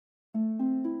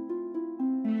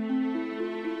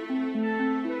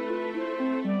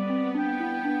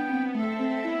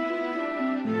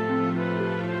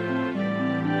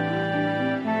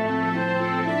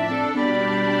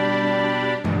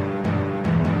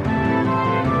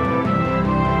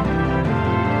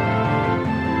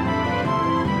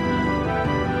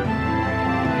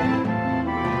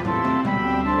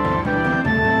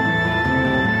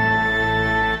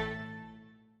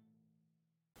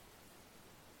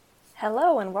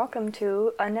Hello and welcome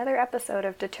to another episode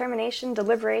of Determination,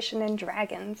 Deliberation, and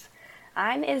Dragons.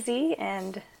 I'm Izzy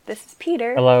and this is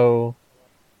Peter. Hello.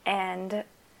 And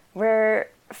we're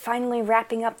finally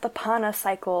wrapping up the Pana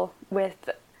cycle with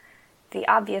the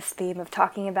obvious theme of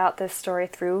talking about this story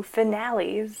through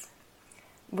finales.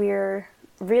 We're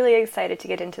really excited to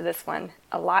get into this one.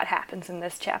 A lot happens in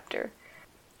this chapter.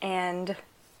 And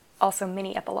also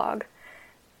mini epilogue,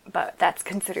 but that's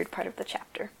considered part of the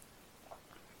chapter.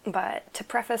 But to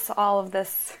preface all of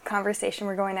this conversation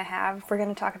we're going to have, we're going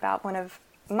to talk about one of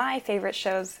my favorite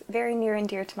shows, very near and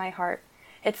dear to my heart.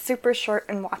 It's super short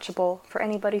and watchable for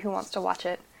anybody who wants to watch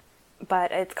it,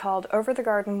 but it's called Over the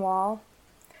Garden Wall,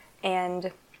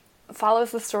 and follows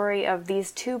the story of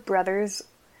these two brothers,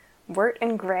 Wirt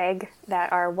and Greg,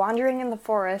 that are wandering in the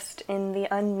forest in the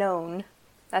unknown.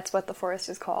 That's what the forest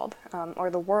is called,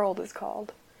 or the world is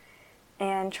called.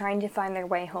 And trying to find their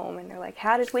way home. And they're like,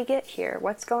 how did we get here?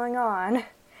 What's going on?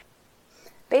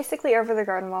 Basically, Over the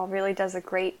Garden Wall really does a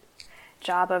great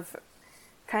job of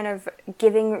kind of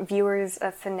giving viewers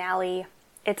a finale.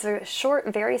 It's a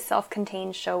short, very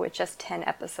self-contained show with just 10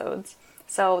 episodes.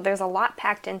 So there's a lot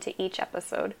packed into each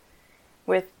episode,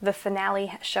 with the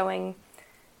finale showing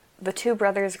the two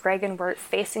brothers, Greg and Wirt,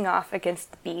 facing off against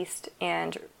the beast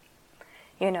and,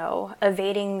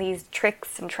 evading these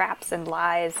tricks and traps and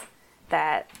lies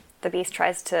that the beast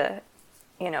tries to,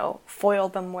 foil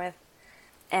them with.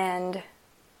 And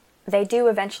they do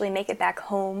eventually make it back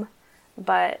home,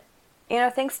 but,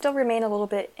 things still remain a little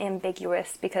bit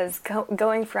ambiguous, because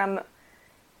going from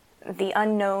the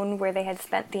unknown, where they had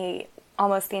spent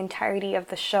almost the entirety of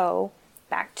the show,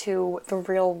 back to the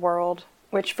real world,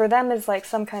 which for them is like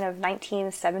some kind of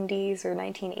 1970s or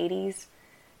 1980s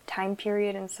time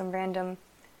period in some random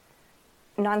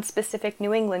non-specific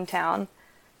New England town.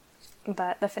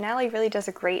 But the finale really does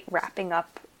a great wrapping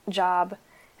up job,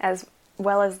 as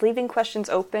well as leaving questions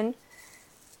open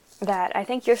that I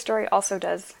think your story also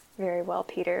does very well,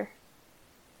 Peter.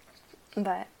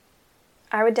 But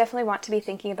I would definitely want to be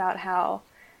thinking about how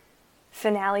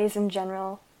finales in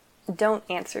general don't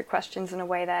answer questions in a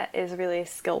way that is really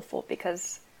skillful,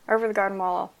 because Over the Garden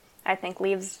Wall, I think,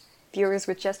 leaves viewers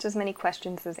with just as many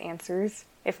questions as answers,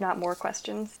 if not more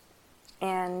questions.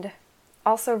 And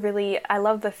also, really, I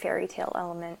love the fairy tale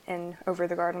element in Over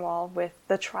the Garden Wall, with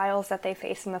the trials that they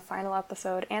face in the final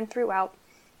episode and throughout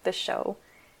the show.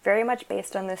 Very much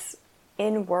based on this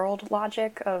in-world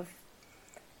logic of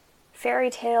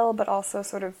fairy tale, but also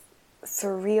sort of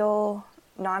surreal,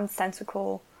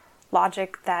 nonsensical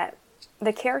logic that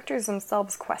the characters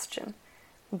themselves question.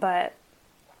 But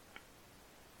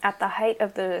at the height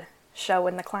of the show,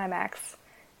 in the climax,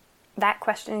 that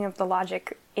questioning of the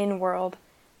logic in-world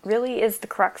really is the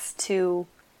crux to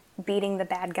beating the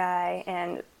bad guy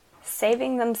and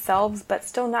saving themselves, but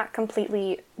still not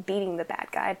completely beating the bad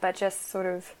guy, but just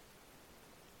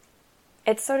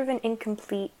it's sort of an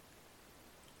incomplete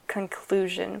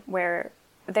conclusion where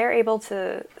they're able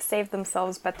to save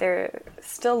themselves, but they're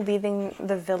still leaving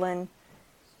the villain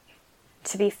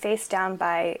to be faced down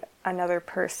by another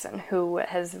person who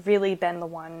has really been the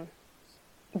one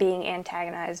being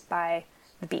antagonized by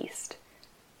the beast.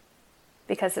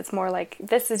 Because it's more like,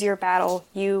 this is your battle,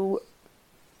 you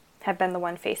have been the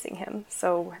one facing him.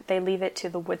 So they leave it to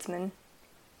the woodsman,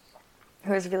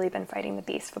 who has really been fighting the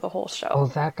beast for the whole show. Oh,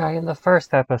 that guy in the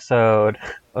first episode.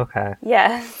 Okay.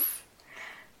 Yes.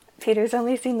 Peter's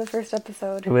only seen the first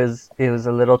episode. It was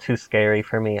a little too scary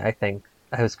for me, I think.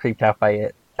 I was creeped out by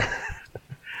it.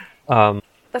 The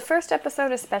first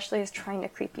episode especially is trying to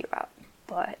creep you out,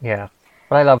 but... Yeah.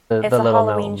 But I love the little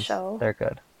Halloween gnomes. Show. They're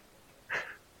good.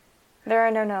 There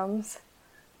are no gnomes.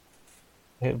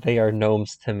 They are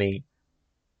gnomes to me.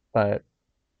 But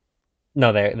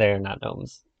no, they're not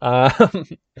gnomes.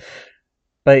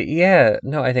 But yeah,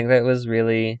 no, I think that was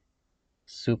really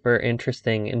super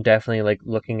interesting, and definitely, like,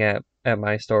 looking at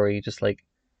my story, just like,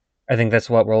 I think that's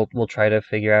what we'll try to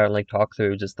figure out and like talk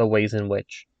through, just the ways in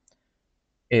which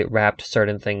it wrapped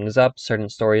certain things up, certain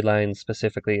storylines,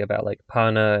 specifically about like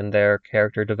Pana and their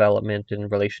character development in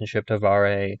relationship to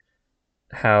Vare,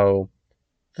 how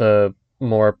the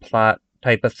more plot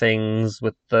type of things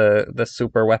with the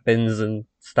super weapons and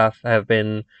stuff have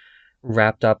been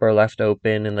wrapped up or left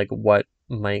open, and like what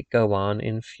might go on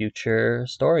in future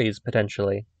stories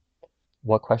potentially.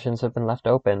 What questions have been left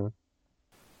open?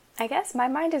 I guess my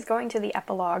mind is going to the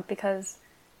epilogue, because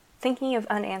thinking of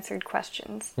unanswered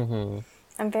questions,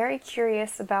 I'm very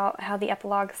curious about how the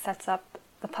epilogue sets up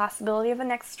the possibility of a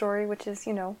next story, which is,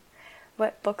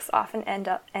 what books often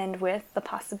end with, the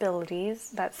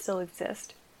possibilities that still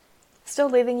exist, still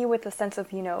leaving you with a sense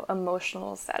of,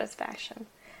 emotional satisfaction.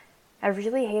 I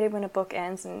really hate it when a book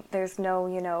ends and there's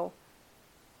no,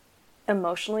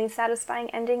 emotionally satisfying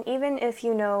ending, even if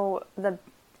the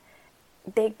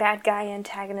big bad guy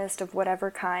antagonist of whatever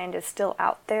kind is still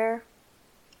out there.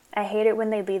 I hate it when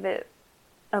they leave it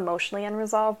emotionally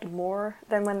unresolved more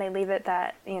than when they leave it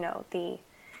that, the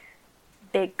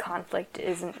big conflict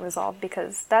isn't resolved,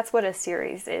 because that's what a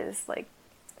series is, like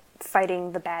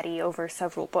fighting the baddie over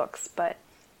several books, but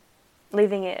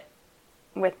leaving it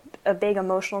with a big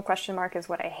emotional question mark is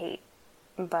what I hate.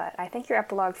 But I think your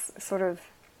epilogue sort of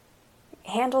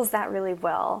handles that really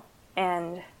well,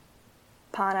 and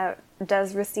Pana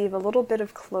does receive a little bit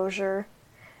of closure.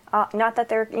 Not that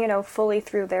they're, fully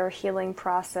through their healing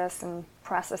process and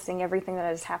processing everything that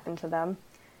has happened to them,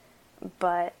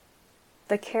 but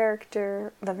the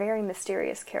very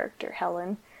mysterious character,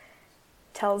 Helen,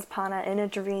 tells Pana in a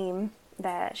dream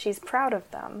that she's proud of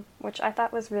them, which I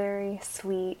thought was very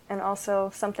sweet and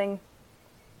also something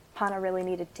Pana really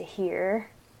needed to hear.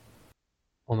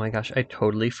 Oh my gosh, I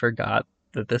totally forgot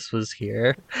that this was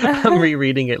here. I'm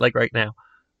rereading it like right now.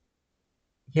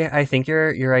 Yeah, I think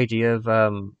your idea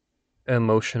of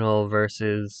emotional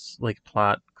versus like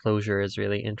plot closure is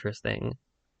really interesting.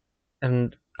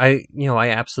 And I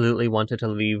absolutely wanted to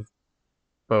leave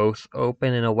both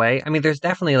open in a way. I mean, there's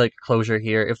definitely like closure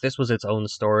here. If this was its own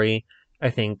story, I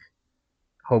think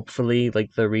hopefully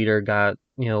like the reader got,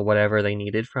 whatever they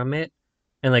needed from it.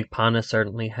 And like Pana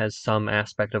certainly has some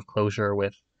aspect of closure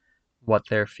with what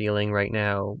they're feeling right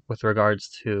now with regards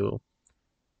to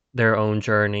their own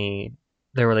journey,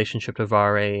 their relationship to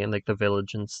Vare and like the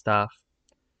village and stuff.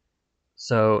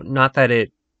 So not that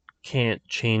it can't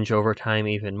change over time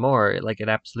even more, like it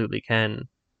absolutely can.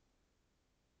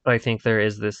 But I think there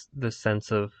is this sense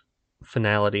of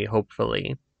finality,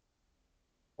 hopefully,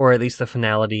 or at least a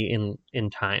finality in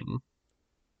time.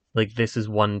 Like this is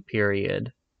one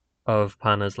period of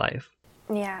Pana's life.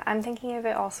 Yeah, I'm thinking of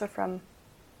it also from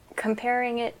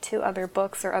comparing it to other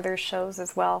books or other shows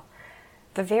as well.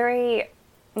 The very,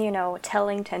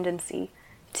 telling tendency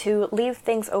to leave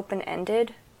things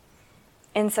open-ended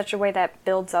in such a way that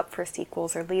builds up for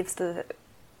sequels or leaves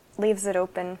it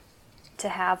open to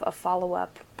have a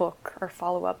follow-up book or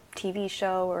follow-up TV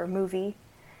show or movie.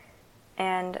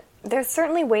 And there's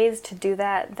certainly ways to do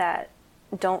that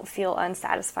don't feel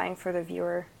unsatisfying for the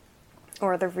viewer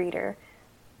or the reader.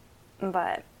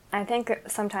 But I think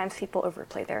sometimes people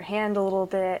overplay their hand a little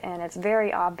bit, and it's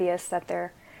very obvious that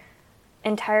they're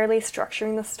entirely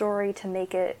structuring the story to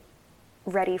make it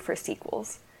ready for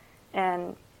sequels.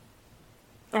 And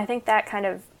I think that kind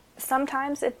of,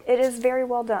 sometimes it is very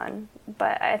well done,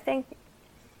 but I think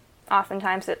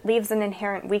oftentimes it leaves an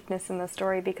inherent weakness in the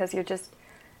story because you're just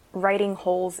writing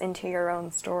holes into your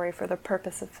own story for the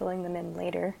purpose of filling them in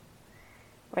later,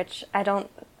 which I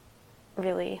don't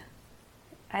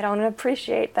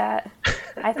appreciate that.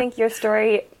 I think your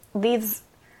story leaves,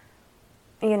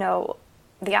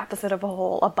 the opposite of a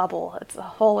hole, a bubble. It's a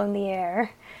hole in the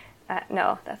air.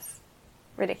 No, that's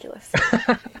ridiculous.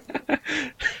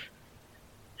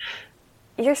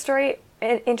 Your story,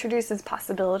 it introduces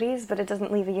possibilities, but it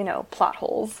doesn't leave, plot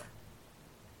holes.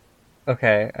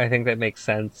 Okay, I think that makes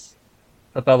sense.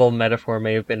 The bubble metaphor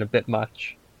may have been a bit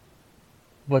much.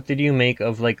 What did you make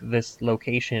of like this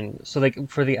location? So like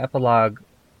for the epilogue,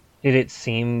 did it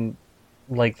seem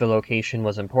like the location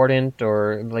was important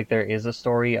or like there is a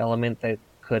story element that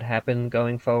could happen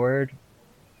going forward?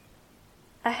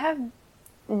 I have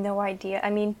no idea.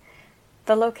 I mean,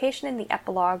 the location in the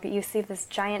epilogue, you see this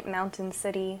giant mountain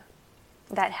city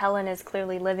that Helen is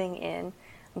clearly living in,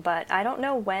 but I don't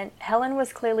know when. Helen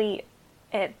was clearly,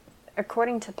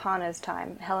 according to Pana's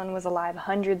time, Helen was alive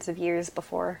hundreds of years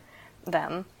before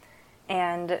them,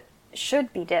 and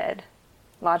should be dead,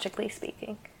 logically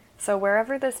speaking. So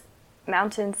wherever this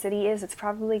mountain city is, it's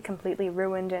probably completely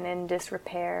ruined and in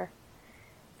disrepair.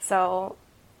 So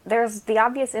there's the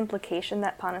obvious implication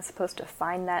that Pana's supposed to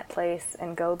find that place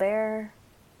and go there,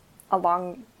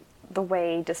 along the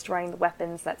way destroying the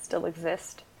weapons that still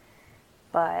exist.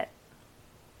 But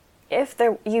if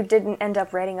you didn't end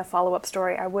up writing a follow-up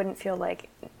story, I wouldn't feel like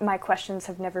my questions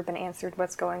have never been answered,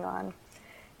 what's going on.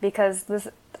 Because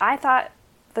I thought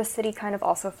the city kind of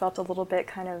also felt a little bit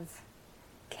kind of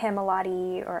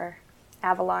Camelot-y or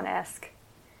Avalon-esque,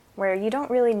 where you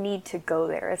don't really need to go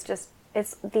there.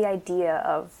 It's the idea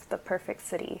of the perfect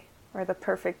city or the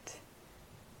perfect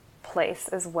place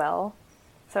as well.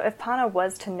 So if Pana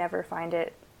was to never find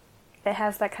it, it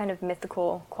has that kind of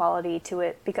mythical quality to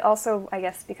it. Also, I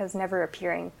guess, because never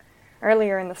appearing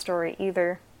earlier in the story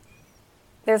either,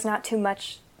 there's not too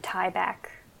much tie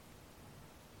back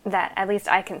that at least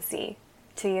I can see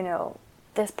to,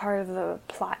 this part of the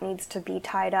plot needs to be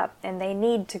tied up and they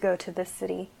need to go to this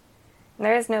city. And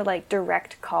there is no like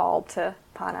direct call to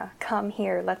Pana, come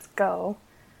here, let's go.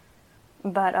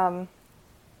 But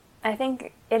I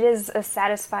think it is a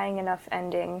satisfying enough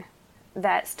ending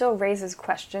that still raises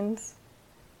questions,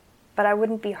 but I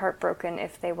wouldn't be heartbroken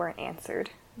if they weren't answered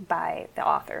by the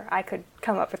author. I could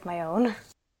come up with my own.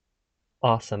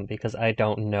 Awesome, because I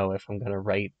don't know if I'm gonna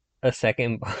write a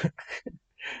second book.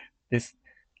 This,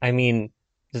 I mean,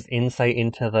 just insight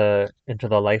into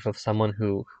the life of someone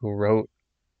who wrote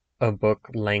a book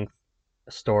length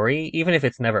story, even if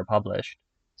it's never published.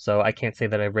 So I can't say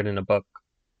that I've written a book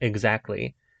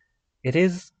exactly. It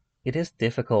is it is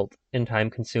difficult and time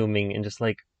consuming and just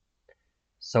like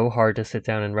so hard to sit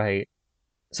down and write.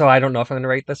 So I don't know if I'm gonna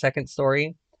write the second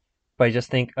story, but I just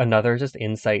think another just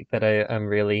insight that I'm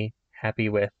really happy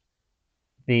with.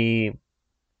 The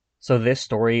So this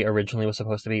story originally was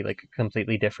supposed to be like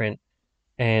completely different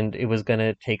and it was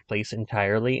gonna take place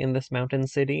entirely in this mountain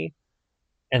city.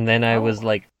 And then I was Oh.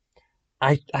 like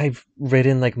I've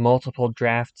written like multiple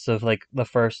drafts of like the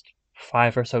first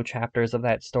five or so chapters of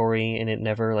that story and it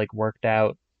never like worked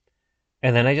out.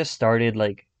 And then I just started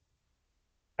like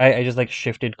I just like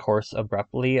shifted course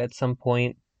abruptly at some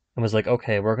point and was like,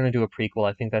 okay, we're gonna do a prequel.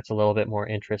 I think that's a little bit more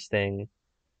interesting.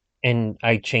 And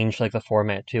I changed like the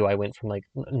format too. I went from like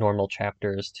normal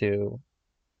chapters to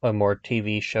a more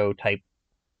TV show type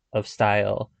of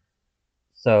style.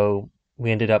 So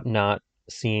we ended up not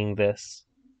seeing this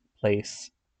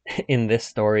place in this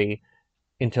story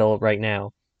until right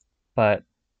now. But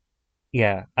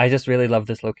yeah, I just really love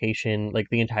this location. Like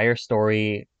the entire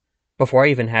story, before I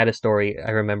even had a story,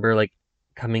 I remember like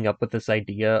coming up with this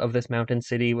idea of this mountain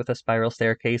city with a spiral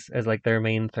staircase as like their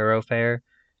main thoroughfare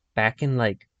back in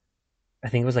like I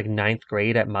think it was like ninth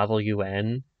grade at Model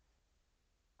UN.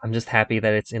 I'm just happy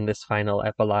that it's in this final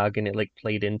epilogue and it like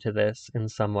played into this in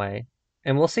some way.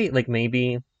 And we'll see, like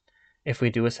maybe if we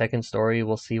do a second story,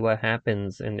 we'll see what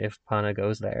happens and if Pana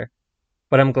goes there.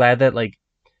 But I'm glad that like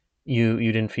you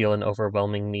didn't feel an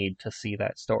overwhelming need to see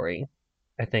that story.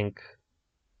 I think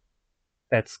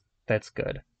that's that's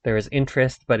good. There is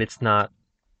interest, but it's not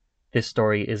this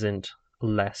story isn't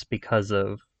less because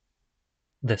of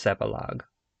this epilogue.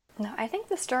 No, I think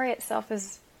the story itself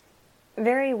is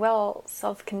very well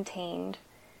self contained,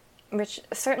 which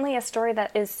certainly a story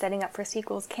that is setting up for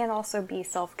sequels can also be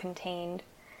self contained.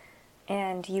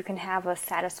 And you can have a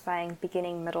satisfying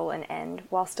beginning, middle, and end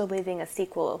while still leaving a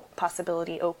sequel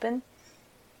possibility open.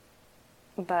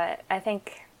 But I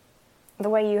think the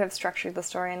way you have structured the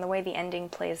story and the way the ending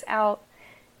plays out,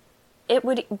 it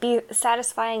would be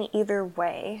satisfying either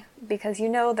way, because you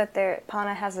know that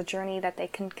Pana has a journey that they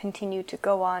can continue to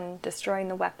go on destroying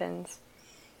the weapons,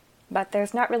 but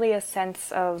there's not really a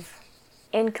sense of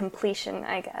incompletion,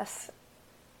 I guess,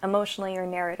 emotionally or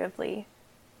narratively,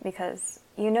 because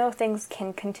you know things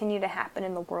can continue to happen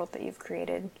in the world that you've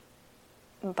created,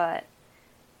 but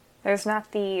there's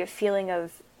not the feeling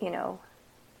of,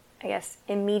 I guess,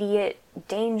 immediate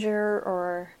danger,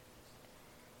 or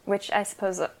which I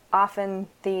suppose often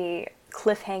the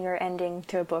cliffhanger ending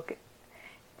to a book,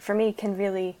 for me, can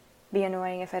really be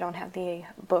annoying if I don't have the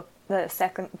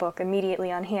second book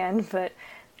immediately on hand, but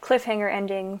cliffhanger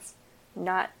endings,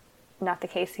 not the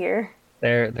case here.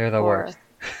 They're the Or, worst.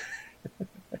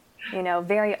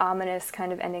 very ominous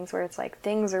kind of endings where it's like,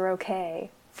 things are okay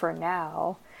for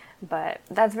now, but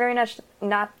that's very much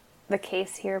not the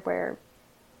case here where,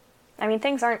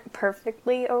 things aren't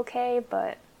perfectly okay,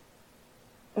 but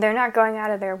you're not going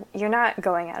out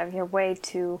of your way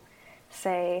to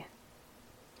say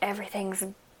everything's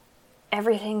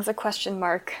a question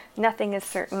mark. Nothing is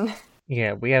certain.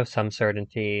 Yeah, we have some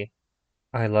certainty.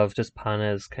 I love just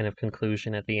Pana's kind of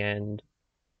conclusion at the end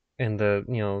and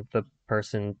the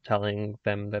person telling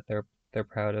them that they're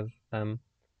proud of them.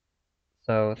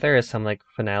 So there is some like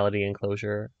finality and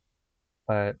closure.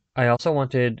 But I also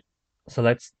wanted so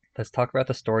let's talk about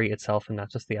the story itself and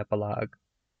not just the epilogue.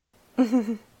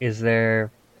 Is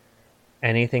there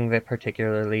anything that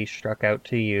particularly struck out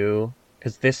to you?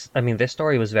 Because this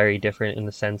story was very different in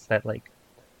the sense that like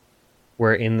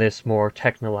we're in this more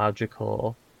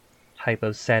technological type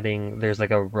of setting. There's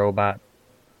like a robot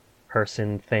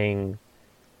person thing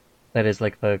that is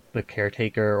like the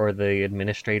caretaker or the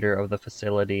administrator of the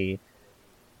facility.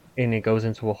 And it goes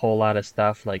into a whole lot of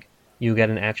stuff. Like you get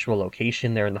an actual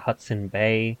location there in the Hudson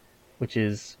Bay, which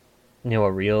is,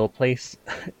 a real place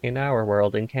in our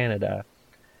world in Canada.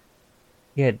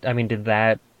 Yeah, did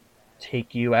that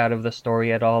take you out of the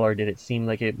story at all, or did it seem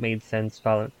like it made sense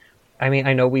following?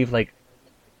 I know we've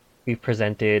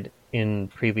presented in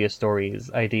previous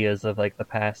stories ideas of like the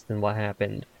past and what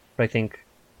happened, But I think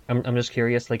I'm just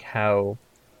curious like how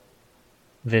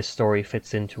this story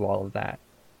fits into all of that.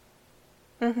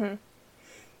 Mm-hmm.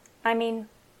 I mean,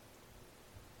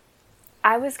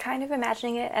 I was kind of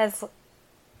imagining it as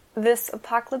this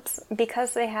apocalypse,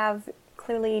 because they have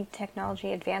clearly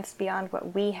technology advanced beyond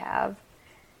what we have.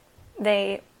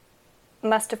 They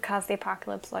must have caused the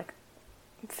apocalypse like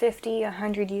 50,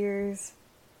 100 years,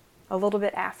 a little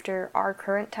bit after our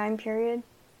current time period.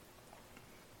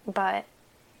 But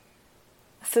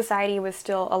society was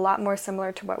still a lot more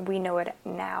similar to what we know it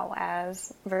now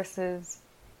as versus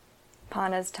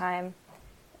Pana's time,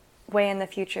 way in the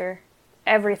future.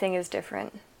 Everything is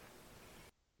different.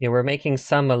 Yeah, we're making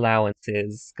some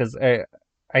allowances because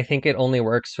I think it only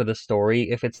works for the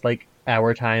story if it's like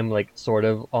our time, like sort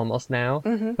of almost now,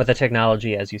 Mm-hmm. but the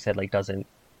technology, as you said, like doesn't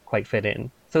quite fit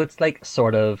in. So it's like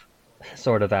sort of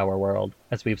our world,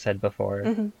 as we've said before.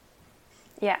 Mm-hmm.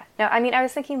 Yeah. No, I mean, I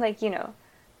was thinking like,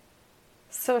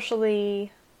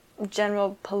 socially,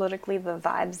 general politically, the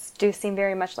vibes do seem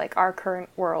very much like our current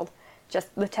world.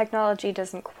 Just the technology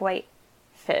doesn't quite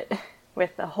fit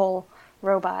with the whole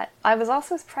robot. I was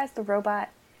also surprised the robot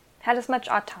had as much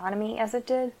autonomy as it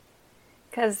did,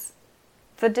 because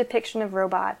the depiction of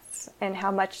robots and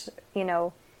how much,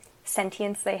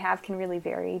 sentience they have can really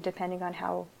vary depending on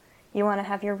how you want to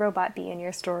have your robot be in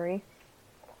your story.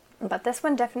 But this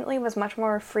one definitely was much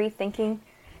more free thinking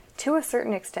to a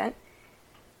certain extent.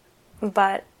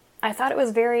 But I thought it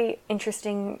was very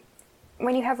interesting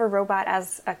when you have a robot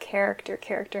as a character,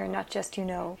 and not just,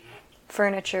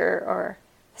 furniture or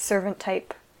servant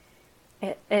type.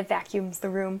 It vacuums the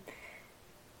room.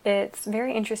 It's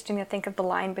very interesting to think of the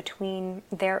line between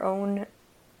their own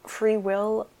free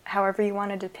will, however you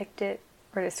want to depict it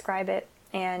or describe it,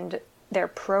 and their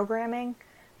programming,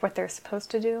 what they're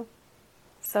supposed to do.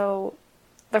 So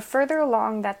the further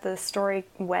along that the story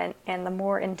went and the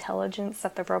more intelligence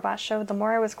that the robot showed, the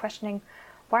more I was questioning,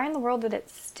 why in the world did it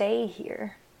stay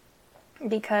here?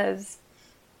 Because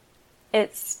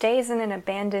it stays in an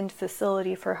abandoned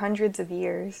facility for hundreds of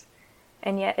years,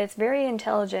 and yet it's very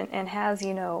intelligent and has,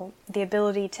 the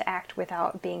ability to act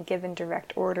without being given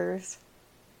direct orders,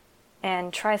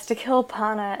 and tries to kill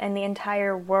Pana and the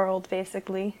entire world,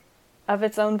 basically, of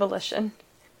its own volition.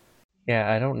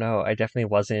 Yeah, I don't know. I definitely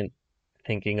wasn't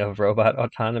thinking of robot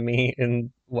autonomy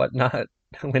and whatnot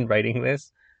when writing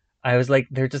this. I was like,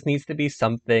 there just needs to be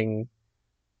something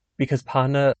because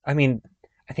Pana, I mean,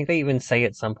 I think they even say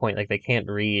at some point like they can't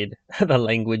read the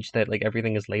language that like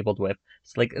everything is labeled with.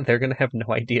 It's like they're gonna have no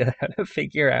idea how to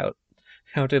figure out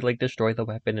how to like destroy the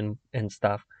weapon and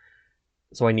stuff.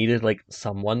 So I needed like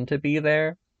someone to be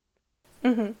there.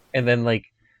 Mm-hmm. And then like,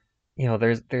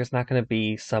 there's not gonna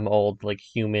be some old like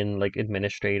human like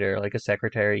administrator, like a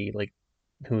secretary, like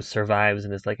who survives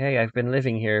and is like, hey, I've been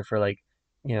living here for like,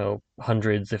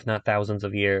 hundreds, if not thousands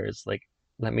of years. Like,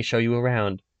 let me show you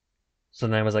around. So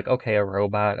then I was like, okay, a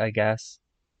robot, I guess.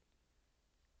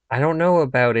 I don't know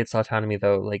about its autonomy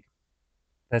though. Like,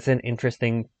 that's an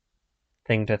interesting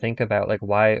thing to think about. Like,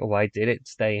 why did it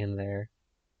stay in there?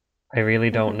 I really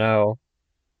don't Mm-hmm. know.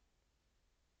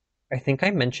 I think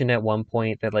I mentioned at one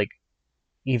point that like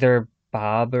either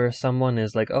Bob or someone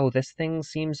is like, oh, this thing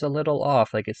seems a little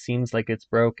off. Like, it seems like it's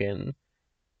broken.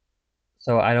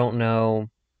 So I don't know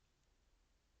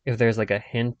if there's like a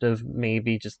hint of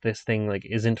maybe just this thing like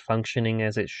isn't functioning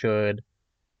as it should.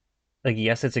 Like,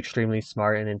 yes, it's extremely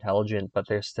smart and intelligent, but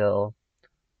there's still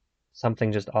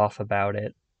something just off about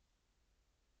it.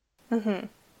 Mm-hmm.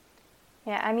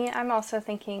 Yeah, I mean, I'm also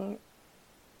thinking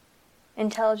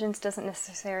intelligence doesn't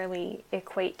necessarily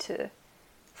equate to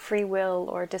free will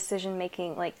or decision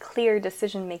making, like clear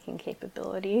decision making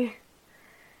capability,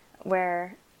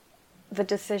 where the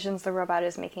decisions the robot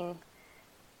is making,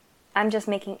 I'm just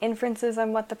making inferences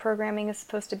on what the programming is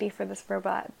supposed to be for this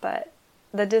robot, but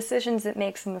the decisions it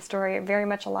makes in the story very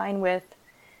much align with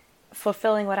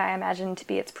fulfilling what I imagine to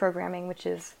be its programming, which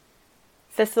is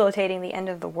facilitating the end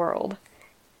of the world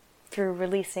through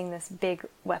releasing this big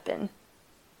weapon.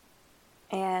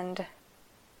 And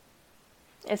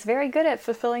it's very good at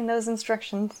fulfilling those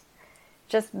instructions,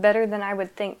 just better than I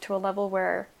would think, to a level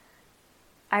where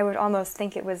I would almost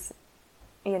think it was,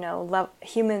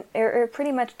 human. It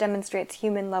pretty much demonstrates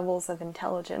human levels of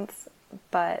intelligence,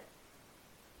 but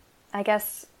I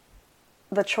guess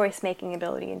the choice making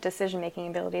ability and decision making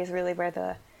ability is really where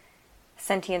the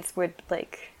sentience would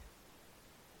like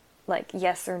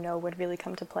yes or no would really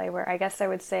come to play, where I guess I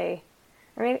would say,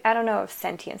 or maybe, I don't know if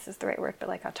sentience is the right word, but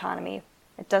like autonomy,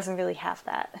 it doesn't really have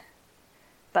that.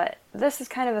 But this is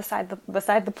kind of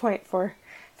beside the point for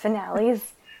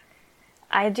finales.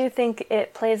 I do think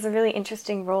it plays a really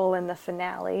interesting role in the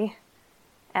finale,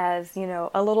 as,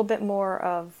 a little bit more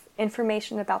of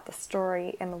information about the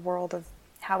story and the world of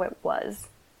how it was.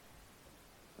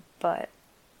 But,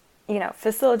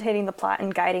 facilitating the plot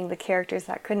and guiding the characters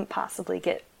that couldn't possibly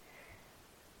get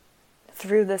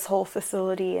through this whole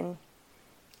facility and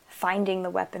finding the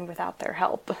weapon without their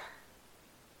help.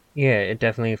 Yeah, it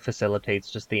definitely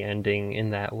facilitates just the ending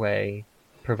in that way,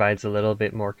 provides a little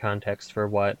bit more context for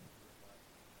what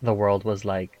the world was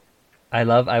like.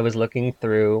 I was looking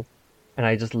through, and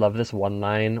I just love this one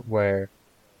line where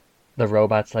the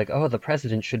robot's like, oh, the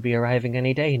president should be arriving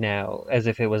any day now, as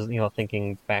if it was,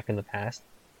 thinking back in the past.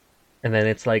 And then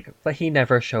it's like, but he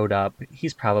never showed up.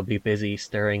 He's probably busy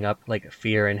stirring up, like,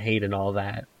 fear and hate and all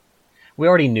that. We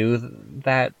already knew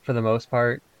that for the most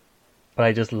part, but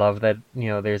I just love that,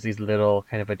 there's these little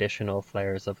kind of additional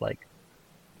flares of, like,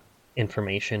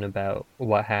 information about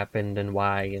what happened and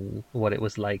why and what it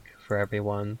was like for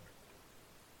everyone.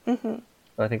 Mm-hmm.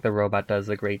 So I think the robot does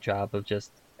a great job of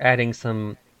just adding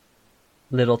some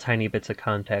little tiny bits of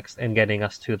context and getting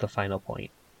us to the final point.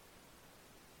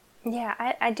 Yeah,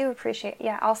 I do appreciate,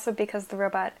 yeah, also because the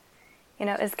robot,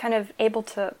 is kind of able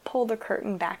to pull the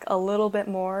curtain back a little bit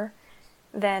more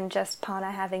than just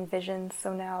Pana having visions.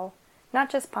 So now, not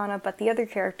just Pana, but the other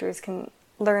characters can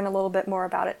learn a little bit more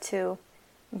about it too.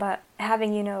 But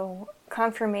having,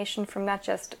 confirmation from not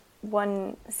just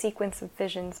one sequence of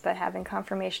visions, but having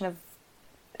confirmation of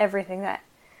everything that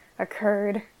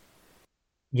occurred.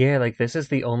 Yeah, like this is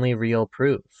the only real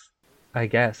proof. I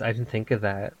guess. I didn't think of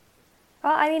that.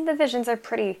 Well, I mean, the visions are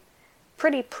pretty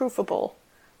proofable.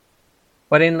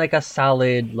 But in like a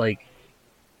solid, like,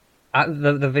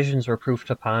 the visions were proof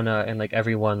to Pana and like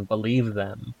everyone believed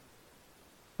them.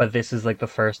 But this is like the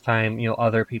first time,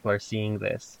 other people are seeing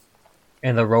this.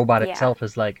 And the robot Yeah. itself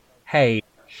is like, hey,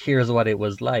 here's what it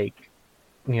was like.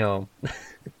 You know.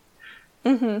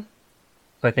 Mm-hmm.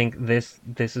 So I think this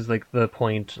is like the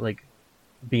point, like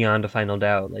beyond a final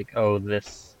doubt, like, oh,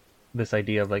 this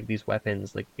idea of like these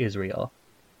weapons like is real,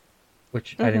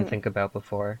 which I didn't Mm-hmm. think about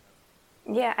before.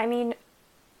 Yeah, I mean,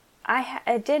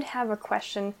 I did have a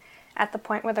question at the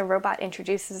point where the robot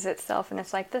introduces itself, and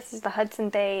it's like, this is the Hudson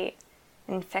Bay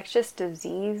infectious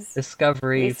disease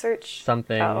Discovery research.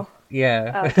 something. Oh,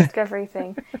 Yeah. oh, discovery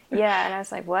thing. Yeah, and I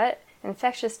was like, what?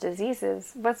 Infectious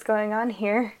diseases? What's going on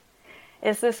here?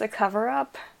 Is this a cover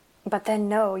up? But then,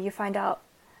 no, you find out,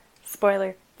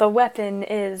 spoiler, the weapon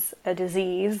is a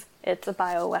disease. It's a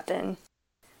bioweapon.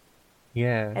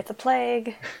 Yeah. It's a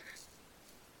plague.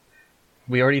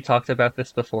 We already talked about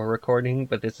this before recording,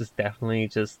 but this is definitely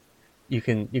just you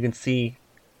can see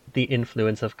the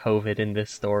influence of COVID in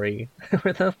this story,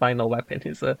 where the final weapon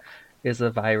is a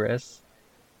virus.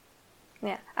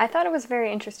 Yeah, I thought it was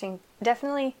very interesting.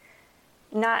 Definitely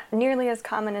not nearly as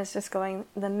common as just going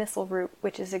the missile route,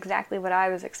 which is exactly what I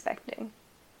was expecting.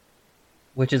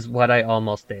 Which is what I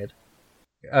almost did.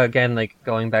 Again, like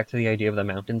going back to the idea of the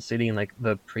mountain city and like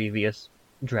the previous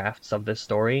drafts of this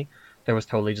story, there was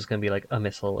totally just going to be like a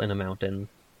missile in a mountain.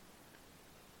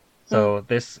 Mm. So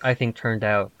this, I think, turned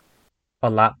out a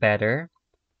lot better.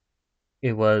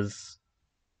 It was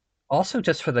also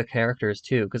just for the characters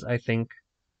too, because I think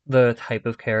the type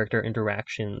of character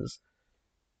interactions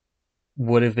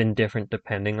would have been different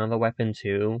depending on the weapon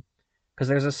too. Because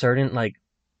there's a certain like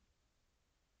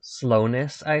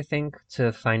slowness, I think,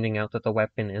 to finding out that the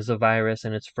weapon is a virus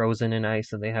and it's frozen in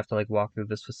ice and they have to like walk through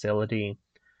this facility.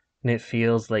 And it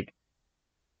feels like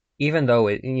even though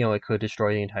it could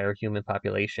destroy the entire human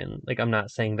population, like I'm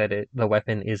not saying that the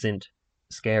weapon isn't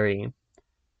scary.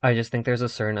 I just think there's a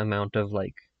certain amount of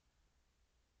like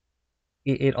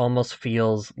it almost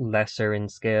feels lesser in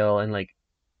scale and like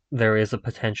there is a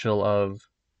potential of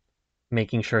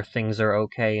making sure things are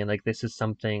okay and like this is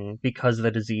something because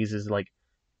the disease is like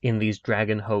in these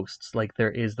dragon hosts, like there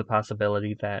is the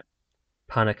possibility that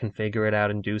Pana can figure it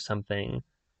out and do something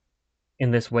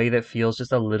in this way that feels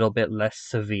just a little bit less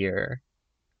severe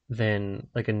than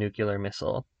like a nuclear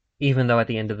missile, even though at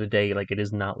the end of the day, like it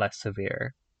is not less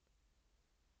severe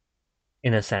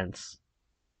in a sense.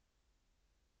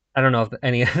 I don't know if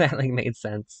any of that like made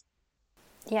sense.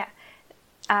 Yeah.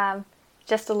 Um,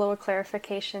 just a little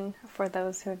clarification for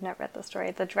those who have not read the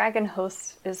story. The dragon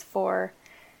host is for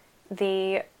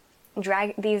the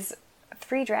these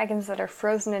three dragons that are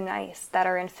frozen in ice that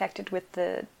are infected with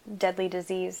the deadly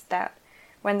disease that,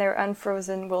 when they're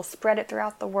unfrozen, will spread it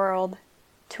throughout the world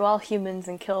to all humans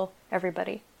and kill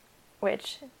everybody,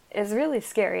 which is really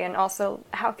scary. And also,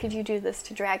 how could you do this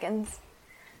to dragons?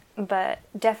 But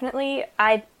definitely,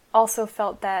 I also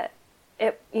felt that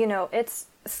it's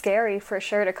scary for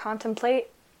sure to contemplate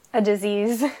a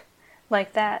disease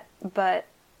like that, but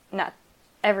not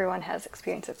everyone has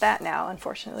experience with that now,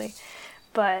 unfortunately.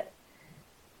 But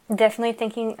definitely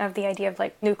thinking of the idea of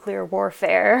like nuclear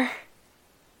warfare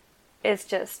is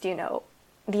just,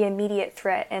 the immediate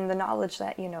threat and the knowledge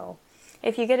that,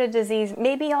 if you get a disease,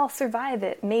 maybe I'll survive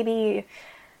it. Maybe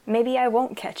I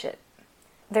won't catch it.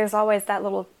 There's always that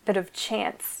little bit of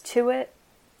chance to it.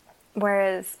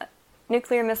 Whereas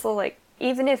nuclear missile, like,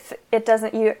 even if it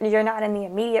doesn't, you're not in the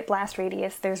immediate blast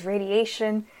radius, there's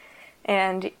radiation,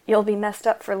 and you'll be messed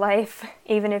up for life,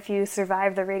 even if you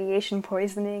survive the radiation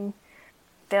poisoning.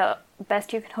 The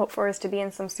best you can hope for is to be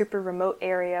in some super remote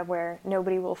area where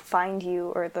nobody will find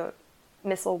you or the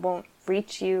missile won't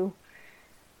reach you,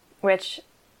 which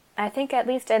I think at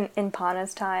least in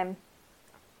Pana's time,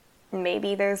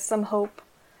 maybe there's some hope,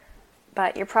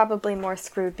 but you're probably more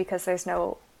screwed because there's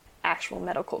no actual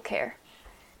medical care.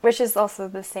 Which is also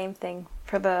the same thing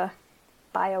for the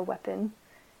bioweapon,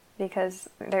 because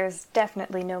there's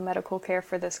definitely no medical care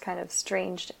for this kind of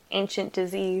strange ancient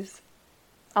disease.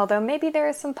 Although maybe there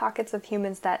are some pockets of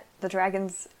humans that the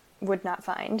dragons would not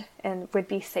find and would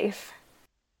be safe.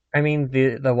 I mean,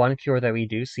 the one cure that we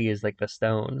do see is like the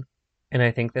stone. And I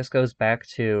think this goes back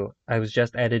to, I was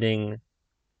just editing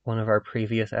one of our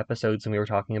previous episodes and we were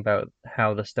talking about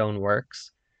how the stone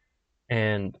works.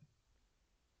 And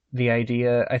the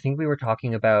idea, I think we were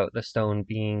talking about the stone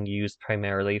being used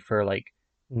primarily for like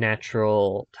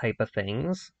natural type of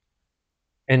things.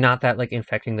 And not that like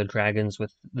infecting the dragons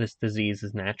with this disease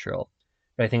is natural.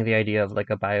 But I think the idea of like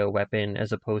a bioweapon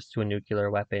as opposed to a nuclear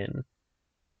weapon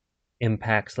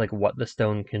impacts like what the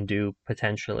stone can do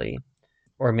potentially.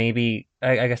 Or maybe,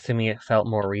 I guess to me it felt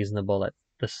more reasonable that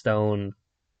the stone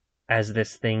as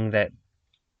this thing that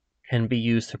can be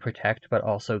used to protect but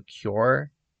also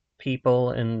cure people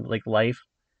and like life,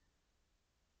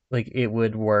 like it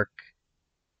would work.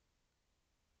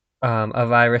 A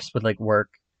virus would like work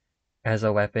as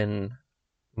a weapon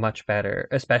much better,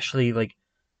 especially like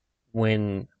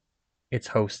when it's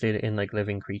hosted in like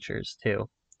living creatures too.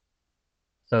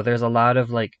 So there's a lot of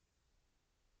like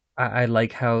I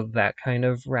like how that kind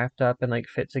of wrapped up and like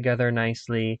fit together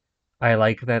nicely. I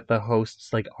like that the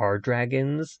hosts like are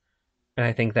dragons, and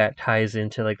I think that ties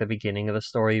into like the beginning of the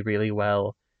story really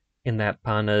well, in that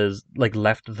Pana's like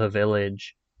left the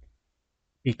village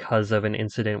because of an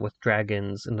incident with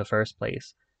dragons in the first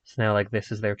place. So now like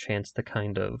this is their chance to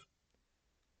kind of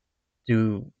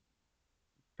do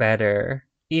better,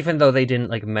 even though they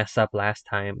didn't like mess up last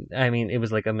time. I mean, it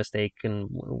was like a mistake, and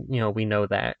we know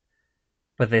that.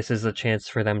 But this is a chance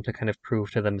for them to kind of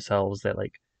prove to themselves that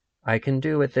like I can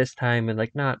do it this time and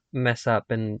like not mess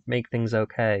up and make things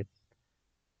okay.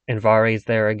 And Vare's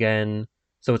there again,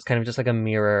 so it's kind of just like a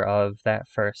mirror of that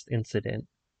first incident,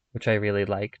 which I really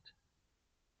liked.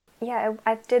 Yeah,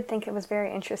 I did think it was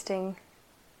very interesting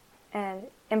and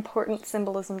important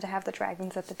symbolism to have the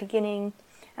dragons at the beginning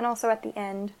and also at the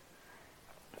end.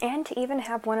 And to even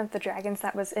have one of the dragons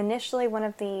that was initially one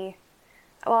of the...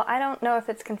 Well, I don't know if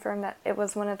it's confirmed that it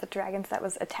was one of the dragons that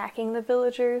was attacking the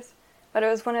villagers, but it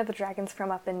was one of the dragons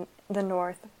from up in the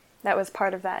north that was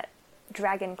part of that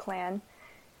dragon clan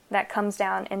that comes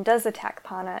down and does attack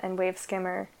Pana and Wave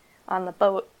Skimmer on the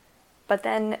boat, but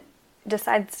then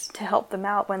decides to help them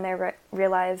out when they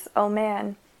realize, oh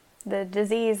man, the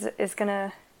disease is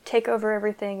gonna take over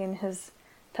everything and has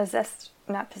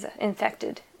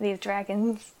infected these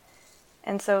dragons.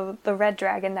 And so the red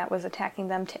dragon that was attacking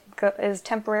them is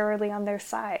temporarily on their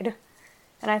side.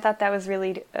 And I thought that was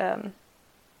really a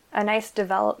nice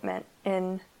development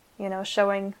in,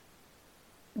 showing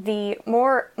the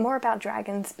more about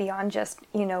dragons beyond just,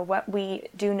 what we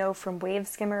do know from Wave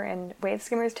Skimmer and Wave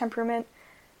Skimmer's temperament,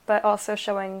 but also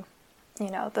showing,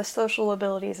 the social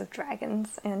abilities of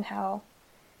dragons and how,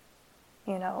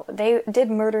 they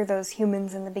did murder those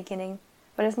humans in the beginning,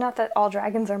 but it's not that all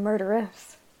dragons are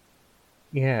murderous.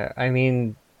 Yeah, I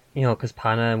mean, because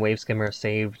Pana and Wave Skimmer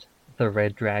saved the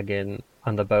red dragon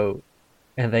on the boat,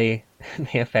 and they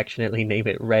they affectionately name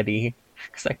it Reddy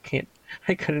because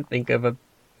I couldn't think of a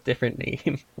different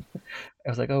name. I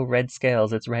was like, oh, red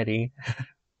scales, it's Reddy.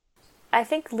 I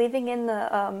think leaving in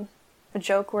the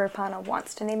joke where Pana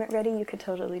wants to name it Reddy, you could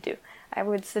totally do. I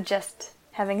would suggest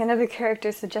having another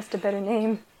character suggest a better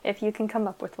name if you can come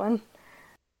up with one.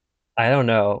 I don't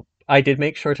know. I did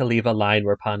make sure to leave a line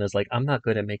where Pana's like, I'm not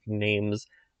good at making names,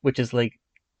 which is like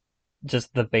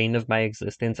just the bane of my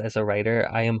existence as a writer.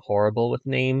 I am horrible with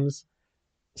names.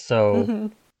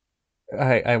 So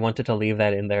I wanted to leave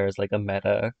that in there as like a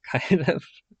meta kind of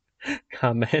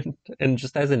comment and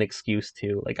just as an excuse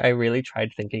too. Like I really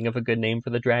tried thinking of a good name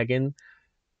for the dragon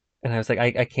and I was like,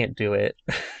 I can't do it.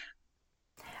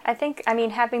 I think,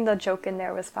 having the joke in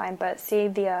there was fine, but see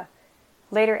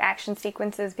later action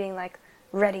sequences being like,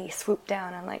 ready, swoop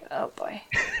down. I'm like, oh boy,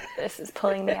 this is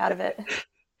pulling me out of it.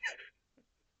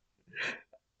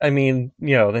 I mean,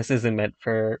 this isn't meant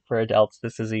for adults.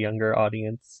 This is a younger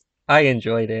audience. I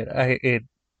enjoyed it.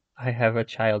 I have a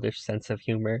childish sense of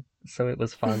humor, so it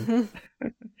was fun.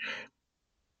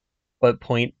 But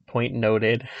point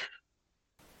noted.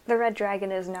 The Red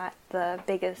Dragon is not the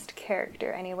biggest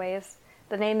character, anyways.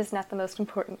 The name is not the most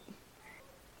important.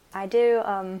 I do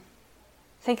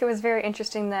think it was very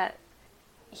interesting that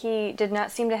he did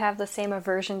not seem to have the same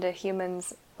aversion to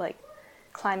humans, like,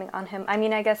 climbing on him. I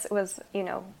mean, I guess it was,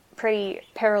 pretty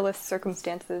perilous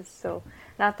circumstances, so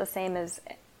not the same as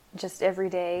just every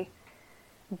day.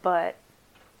 But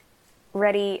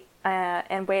Reddy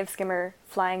and Wave Skimmer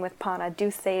flying with Pana do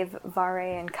save Vare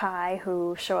and Kai,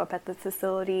 who show up at the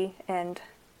facility and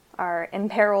are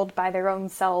imperiled by their own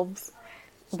selves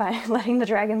by letting the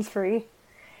dragons free.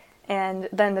 And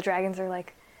then the dragons are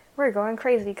like, we're going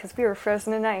crazy because we were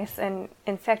frozen in ice and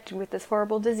infected with this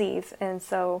horrible disease. And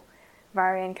so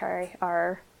Vare and Kai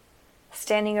are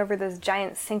standing over this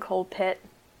giant sinkhole pit,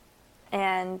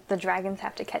 and the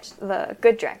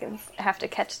good dragons have to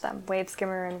catch them, Wave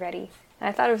Skimmer and Reddy. And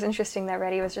I thought it was interesting that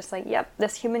Reddy was just like, yep,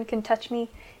 this human can touch me,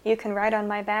 you can ride on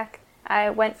my back. I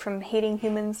went from hating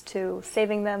humans to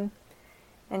saving them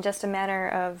in just a matter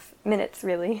of minutes,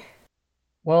 really.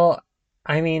 Well,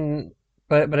 I mean,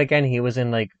 but again, he was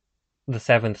in like the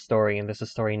seventh story, and this is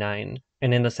story 9.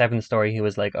 And in the seventh story, he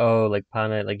was like, "Oh, like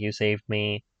Pana, like you saved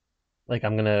me. Like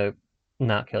I'm gonna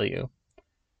not kill you."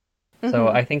 So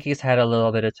Mm-hmm. I think he's had a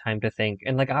little bit of time to think,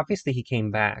 and like obviously he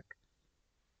came back.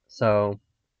 So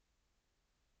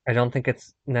I don't think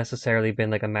it's necessarily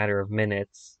been like a matter of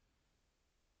minutes.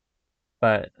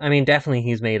 But I mean, definitely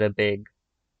he's made a big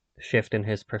shift in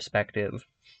his perspective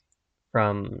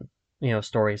from,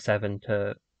 story 7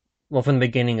 to, well, from the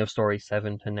beginning of story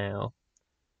 7 to now.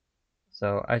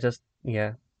 So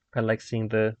yeah, I like seeing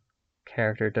the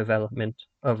character development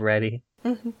of Reddy.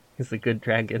 Mm-hmm. He's a good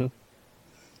dragon.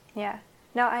 Yeah.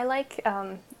 No, I like,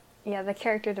 the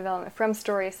character development from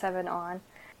story 7 on.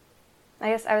 I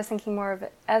guess I was thinking more of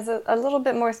it as a little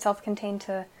bit more self-contained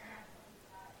to...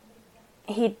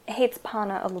 He hates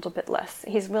Pana a little bit less.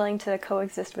 He's willing to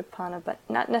coexist with Pana, but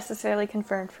not necessarily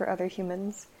confirmed for other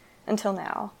humans until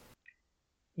now.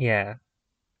 Yeah.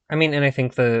 I mean, and I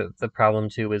think the problem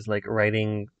too is like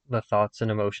writing the thoughts and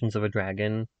emotions of a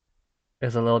dragon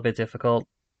is a little bit difficult.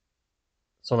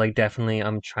 So like definitely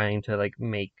I'm trying to like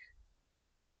make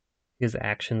his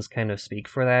actions kind of speak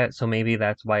for that. So maybe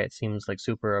that's why it seems like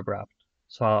super abrupt.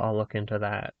 So I'll look into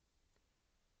that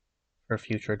for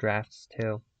future drafts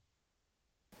too.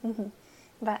 Mm-hmm.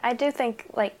 But I do think,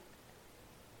 like,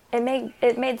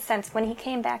 it made sense when he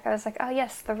came back. I was like, oh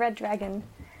yes, the red dragon.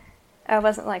 I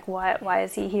wasn't like, what? Why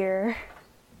is he here?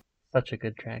 Such a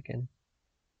good dragon.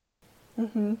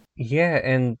 Mm-hmm. Yeah,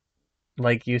 and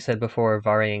like you said before,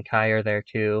 Vari and Kai are there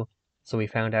too. So we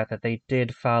found out that they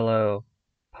did follow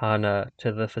Pana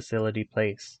to the facility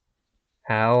place.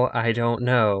 How? I don't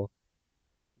know.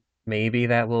 Maybe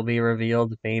that will be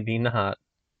revealed, maybe not,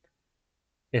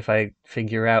 if I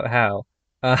figure out how.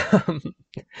 Um,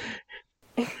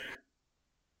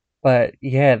 but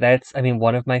yeah, I mean,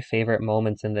 one of my favorite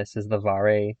moments in this is the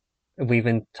Vare. We've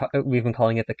been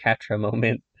calling it the Catra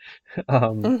moment.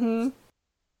 Um, Mm-hmm.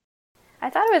 I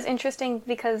thought it was interesting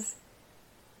because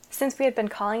since we had been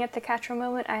calling it the Catra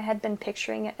moment, I had been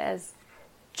picturing it as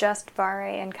just Vare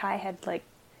and Kai had, like,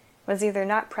 was either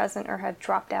not present or had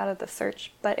dropped out of the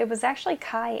search, but it was actually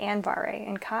Kai and Vare,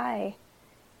 and Kai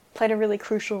played a really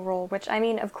crucial role, which, I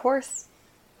mean, of course,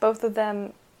 both of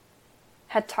them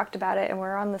had talked about it and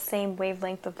were on the same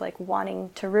wavelength of, like, wanting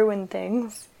to ruin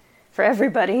things for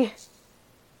everybody.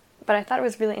 But I thought it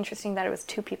was really interesting that it was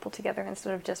two people together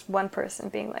instead of just one person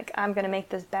being like, I'm gonna make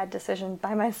this bad decision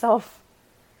by myself.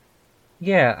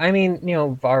 yeah, I mean,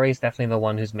 Vare's definitely the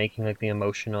one who's making like the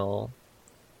emotional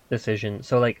decision.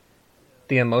 So like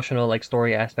the emotional like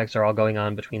story aspects are all going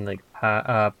on between like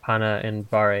Pana and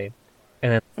Vare,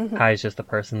 and then Mm-hmm. Kai's just the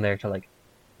person there to like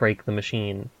break the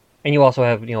machine. And you also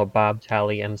have Bob,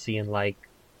 Tally, MC, and like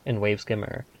and Wave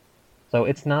Skimmer. So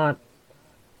it's not.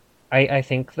 I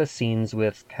think the scenes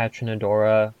with Katrin and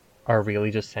Dora are really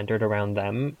just centered around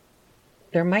them.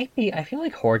 There might be. I feel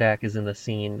like Hordak is in the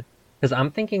scene because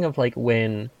I'm thinking of like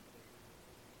when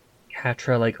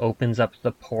Catra like opens up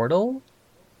the portal.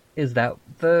 Is that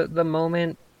the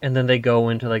moment? And then they go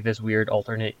into like this weird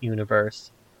alternate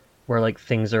universe where like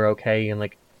things are okay and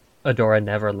like Adora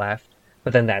never left,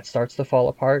 but then that starts to fall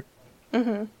apart.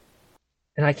 Mm-hmm.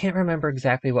 And I can't remember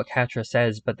exactly what Catra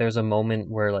says, but there's a moment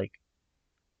where like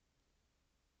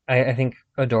I think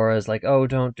Adora's like, oh,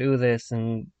 don't do this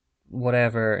and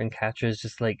whatever, and Catra's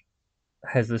just like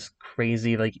has this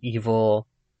crazy, like evil,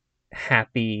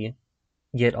 happy,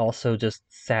 yet also just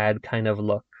sad kind of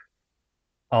look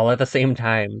all at the same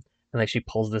time. And like she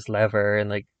pulls this lever and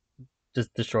like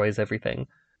just destroys everything,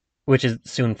 which is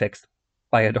soon fixed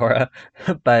by Adora.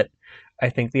 But I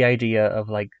think the idea of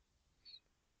like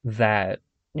that,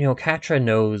 Catra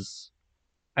knows,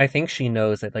 I think she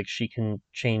knows that like she can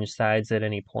change sides at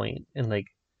any point, and like,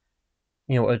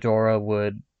 Adora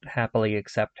would happily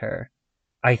accept her.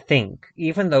 I think,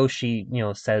 even though she,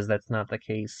 says that's not the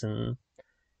case and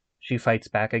she fights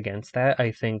back against that,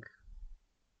 I think,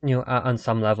 on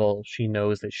some level, she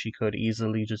knows that she could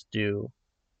easily just do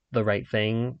the right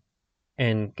thing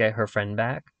and get her friend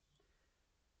back.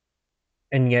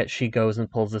 And yet she goes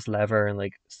and pulls this lever and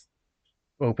like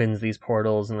opens these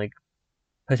portals and like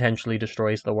potentially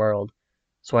destroys the world.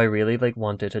 So I really like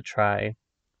wanted to try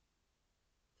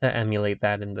to emulate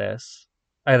that in this.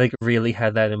 I like really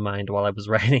had that in mind while I was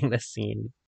writing this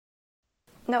scene.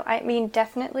 No, I mean,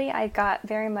 definitely I got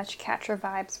very much Catra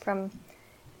vibes from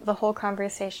the whole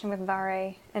conversation with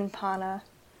Vare and Pana.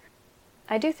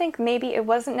 I do think maybe it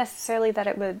wasn't necessarily that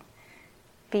it would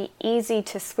be easy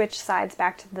to switch sides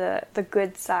back to the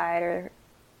good side or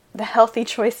the healthy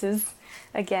choices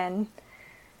again.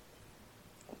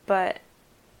 But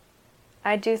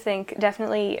I do think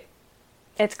definitely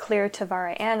it's clear to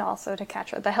Vare and also to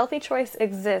Catra. The healthy choice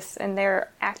exists and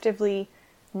they're actively,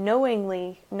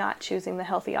 knowingly not choosing the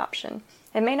healthy option.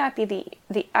 It may not be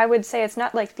the I would say it's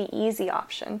not like the easy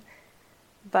option,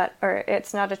 or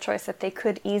it's not a choice that they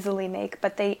could easily make,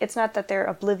 but it's not that they're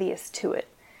oblivious to it.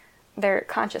 They're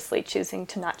consciously choosing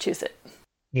to not choose it.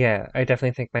 Yeah, I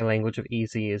definitely think my language of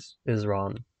easy is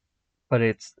wrong. But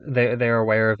it's they're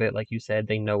aware of it, like you said,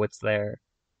 they know it's there.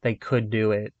 They could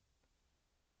do it.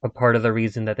 But part of the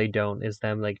reason that they don't is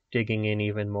them like digging in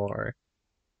even more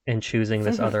and choosing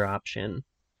this other option.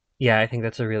 Yeah, I think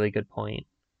that's a really good point.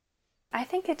 I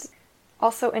think it's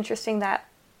also interesting that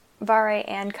Vare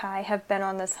and Kai have been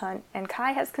on this hunt, and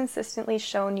Kai has consistently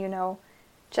shown,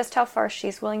 just how far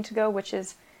she's willing to go, which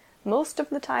is most of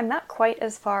the time not quite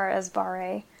as far as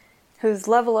Vare, whose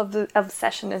level of the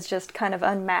obsession is just kind of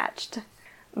unmatched,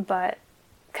 but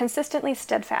consistently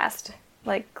steadfast.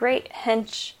 Like, great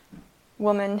hench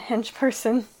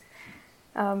person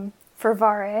for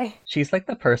Vare. She's like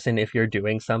the person if you're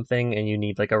doing something and you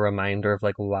need like a reminder of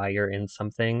like why you're in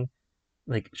something,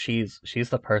 like she's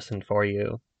the person for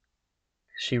you.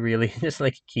 She really just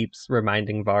like keeps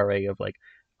reminding Vare of like,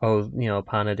 oh,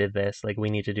 Pana did this, like we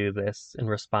need to do this in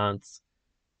response.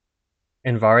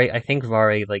 And I think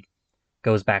Vare like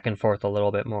goes back and forth a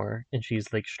little bit more, and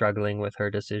she's like struggling with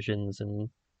her decisions and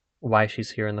why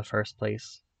she's here in the first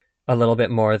place a little bit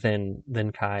more than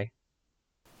Kai.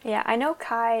 Yeah, I know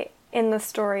Kai in the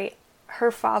story,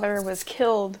 her father was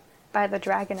killed by the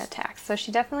dragon attack, so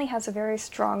she definitely has a very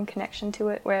strong connection to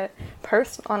it, where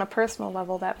on a personal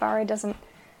level that Vare doesn't.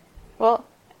 Well,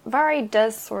 Vare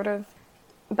does sort of,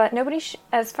 but nobody,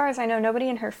 as far as I know, nobody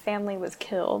in her family was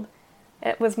killed.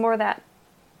 It was more that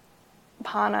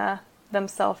Pana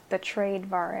themselves betrayed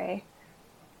Vare.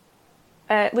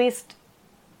 At least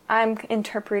I'm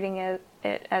interpreting it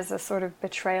as a sort of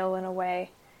betrayal in a way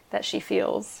that she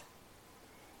feels.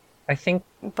 I think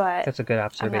But that's a good I'm not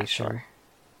observation.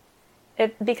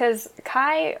 sure. Because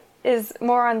Kai is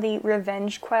more on the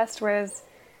revenge quest, whereas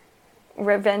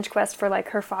revenge quest for like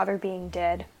her father being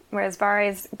dead, whereas Vare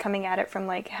is coming at it from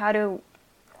like, how do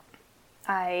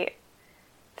I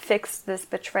fix this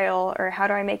betrayal, or how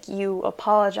do I make you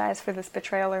apologize for this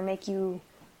betrayal, or make you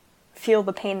feel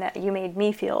the pain that you made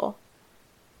me feel,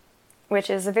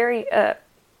 which is a very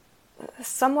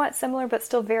somewhat similar but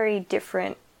still very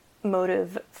different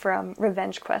motive from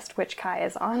revenge quest, which Kai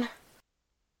is on.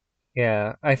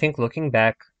 Yeah, I think looking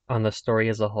back on the story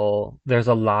as a whole, there's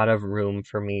a lot of room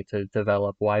for me to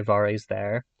develop why Vare's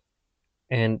there.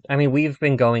 And I mean, we've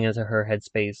been going into her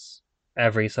headspace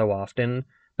every so often,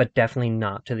 but definitely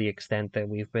not to the extent that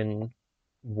we've been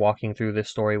walking through this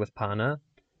story with Pana.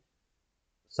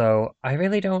 So I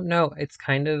really don't know. It's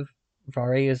kind of,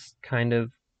 Vare is kind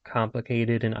of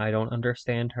complicated and I don't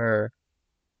understand her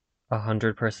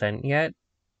 100% yet.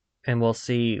 And we'll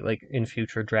see, like, in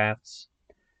future drafts.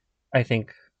 I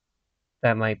think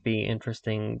that might be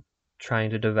interesting trying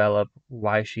to develop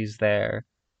why she's there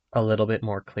a little bit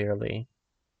more clearly.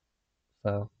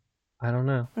 So, I don't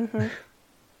know. Mm-hmm.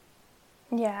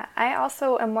 Yeah, I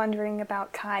also am wondering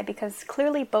about Kai, because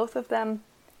clearly both of them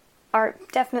are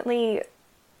definitely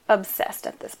obsessed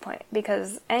at this point,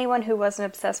 because anyone who wasn't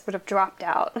obsessed would have dropped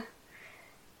out.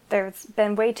 There's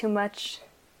been way too much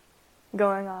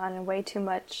going on and way too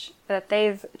much that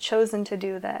they've chosen to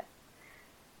do that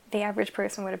the average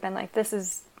person would have been like, this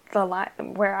is the line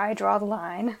where I draw the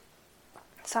line.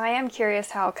 So I am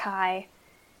curious how Kai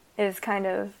is kind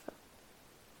of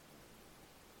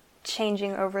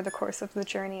changing over the course of the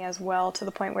journey as well, to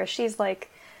the point where she's like,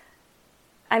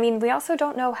 I mean, we also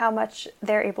don't know how much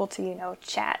they're able to,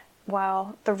 chat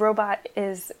while the robot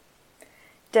is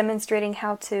demonstrating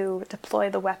how to deploy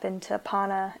the weapon to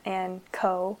Pana and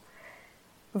Ko.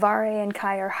 Vare and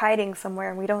Kai are hiding somewhere,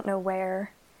 and we don't know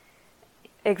where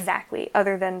exactly,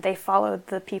 other than they followed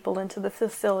the people into the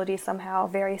facility somehow,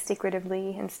 very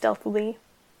secretively and stealthily.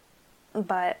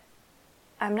 But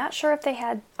I'm not sure if they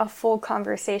had a full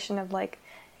conversation of like,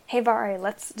 hey Vare,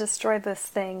 let's destroy this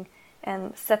thing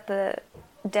and set the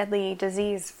deadly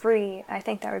disease free. I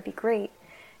think that would be great.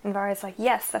 And Vare's like,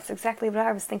 yes, that's exactly what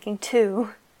I was thinking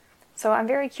too. So I'm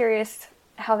very curious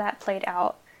how that played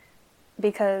out,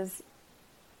 because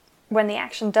when the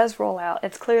action does roll out,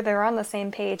 it's clear they're on the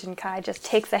same page, and Kai just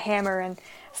takes a hammer and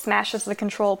smashes the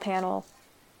control panel.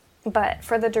 But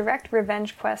for the direct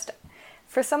revenge quest,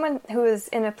 for someone who is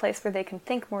in a place where they can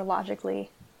think more logically,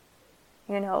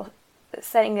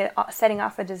 setting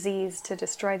off a disease to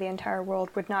destroy the entire world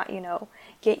would not,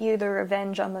 get you the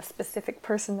revenge on the specific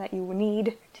person that you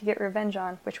need to get revenge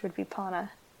on, which would be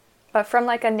Pana. But from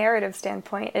like a narrative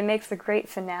standpoint, it makes a great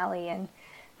finale and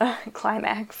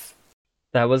climax.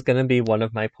 That was gonna be one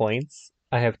of my points.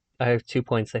 I have 2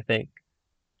 points, I think.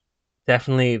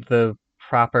 Definitely the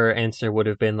proper answer would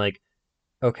have been like,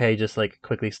 okay, just like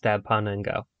quickly stab Pana and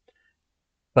go.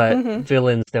 But Mm-hmm.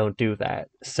 villains don't do that.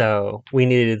 So we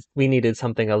needed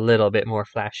something a little bit more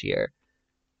flashier.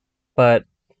 But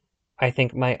I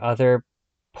think my other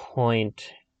point,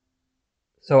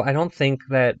 so I don't think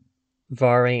that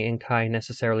Vare and Kai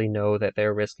necessarily know that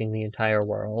they're risking the entire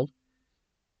world.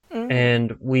 Mm.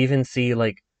 And we even see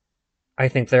like, I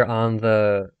think they're on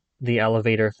the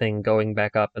elevator thing going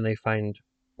back up, and they find,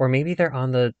 or maybe they're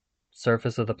on the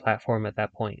surface of the platform at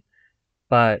that point.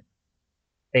 But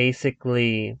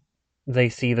basically they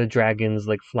see the dragons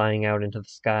like flying out into the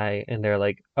sky, and they're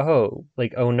like, oh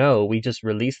no, we just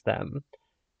released them.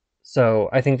 So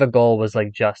I think the goal was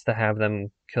like just to have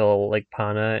them kill like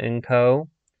Pana and Co,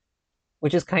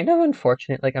 which is kind of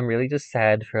unfortunate. Like I'm really just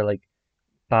sad for like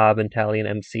Bob and Tally and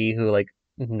MC, who like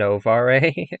know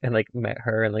Vare and like met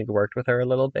her and like worked with her a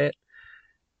little bit.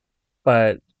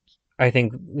 But I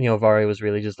think, Vare was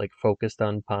really just like focused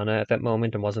on Pana at that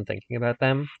moment and wasn't thinking about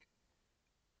them.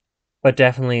 But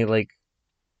definitely like,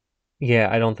 yeah,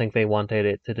 I don't think they wanted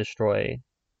it to destroy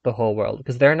the whole world,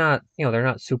 because they're not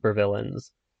super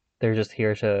villains. They're just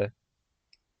here to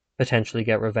potentially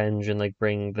get revenge and like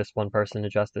bring this one person to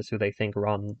justice who they think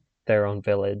run their own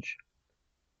village.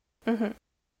 Mm-hmm.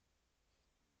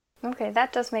 Okay,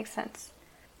 that does make sense.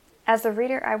 As a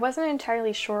reader, I wasn't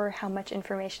entirely sure how much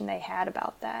information they had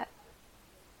about that,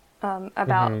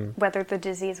 about Hmm. whether the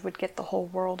disease would get the whole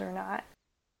world or not.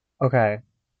 Okay.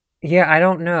 Yeah, I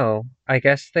don't know. I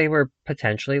guess they were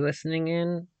potentially listening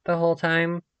in the whole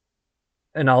time.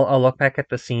 And I'll look back at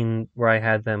the scene where I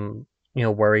had them,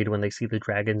 worried when they see the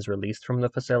dragons released from the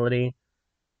facility,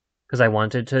 because I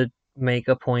wanted to make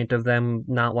a point of them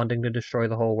not wanting to destroy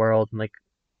the whole world and like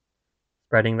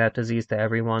spreading that disease to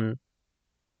everyone.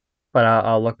 But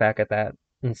I'll look back at that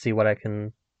and see what I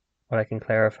can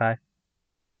clarify.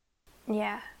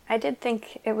 Yeah, I did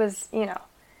think it was,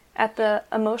 at the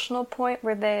emotional point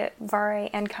where the Vare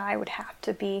and Kai would have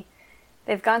to be.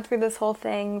 They've gone through this whole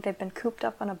thing, they've been cooped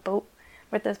up on a boat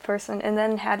with this person, and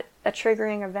then had a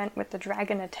triggering event with the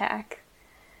dragon attack.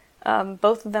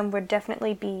 Both of them would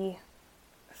definitely be,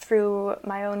 through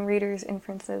my own readers'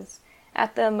 inferences,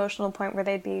 at the emotional point where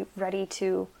they'd be ready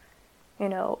to,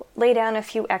 lay down a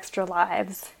few extra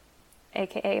lives,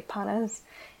 aka Pana's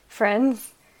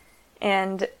friends,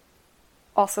 and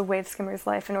also Wave Skimmer's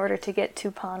life in order to get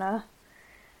to Pana.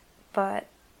 But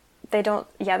they don't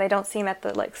seem at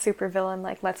the like super villain,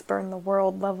 like let's burn the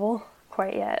world level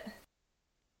quite yet.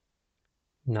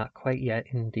 Not quite yet,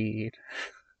 indeed.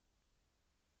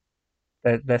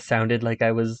 That sounded like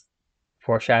I was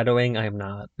foreshadowing. I'm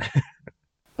not.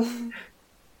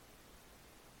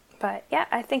 But yeah,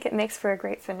 I think it makes for a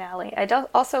great finale. I do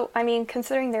also, I mean,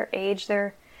 considering their age,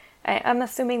 I'm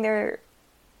assuming they're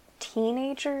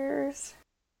teenagers.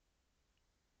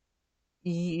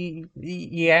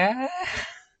 Yeah.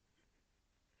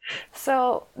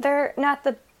 So they're not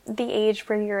the age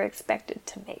where you're expected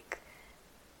to make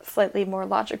slightly more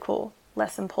logical,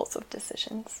 less impulsive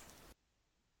decisions.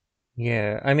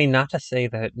 Yeah. I mean, not to say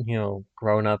that,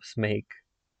 grown-ups make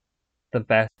the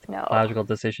best No. logical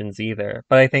decisions either,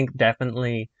 but I think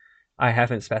definitely I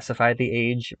haven't specified the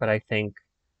age, but I think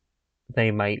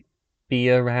they might be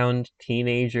around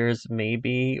teenagers,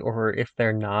 maybe, or if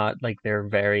they're not, like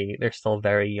they're still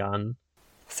very young.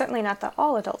 Certainly not that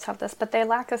all adults have this, but they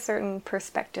lack a certain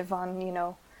perspective on,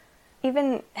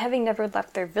 even having never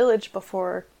left their village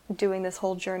before doing this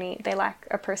whole journey, they lack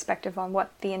a perspective on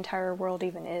what the entire world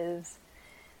even is,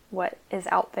 what is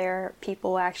out there.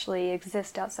 People actually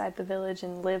exist outside the village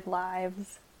and live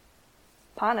lives.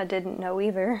 Pana didn't know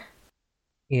either.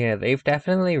 Yeah, they've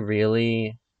definitely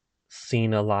really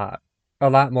seen a lot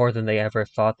more than they ever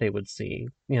thought they would see.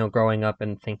 Growing up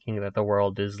and thinking that the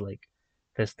world is like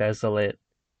this desolate,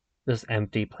 this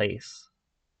empty place.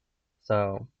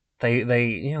 So they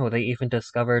even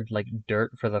discovered like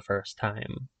dirt for the first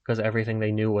time because everything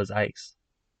they knew was ice.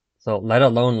 So let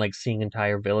alone like seeing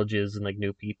entire villages and like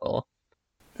new people.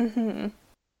 Hmm.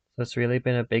 So it's really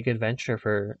been a big adventure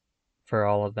for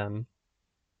all of them.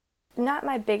 Not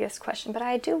my biggest question, but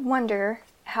I do wonder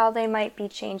how they might be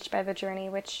changed by the journey,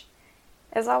 which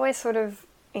is always sort of,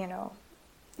 you know,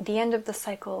 the end of the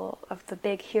cycle of the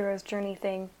big hero's journey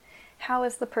thing. How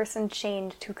is the person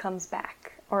changed who comes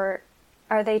back? Or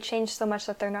are they changed so much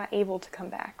that they're not able to come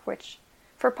back? Which,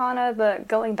 for Pana, the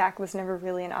going back was never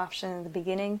really an option in the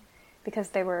beginning because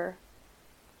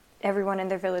everyone in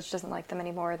their village doesn't like them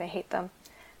anymore, they hate them.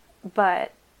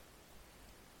 But,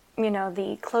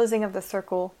 the closing of the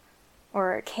circle,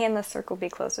 or can the circle be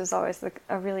closed, is always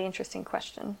a really interesting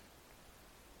question.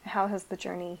 How has the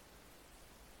journey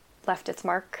left its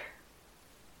mark?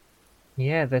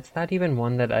 Yeah, that's not even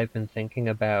one that I've been thinking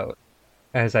about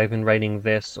as I've been writing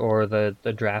this or the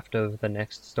draft of the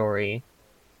next story.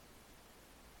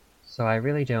 So I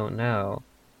really don't know.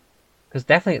 Because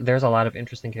definitely there's a lot of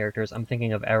interesting characters. I'm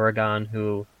thinking of Aragon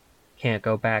who can't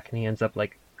go back and he ends up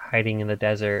like hiding in the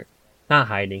desert. Not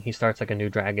hiding, he starts like a new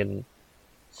dragon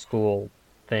school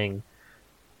thing.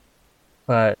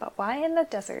 But But why in the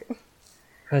desert?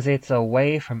 because it's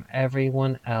away from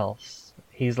everyone else.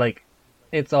 He's like,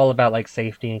 it's all about like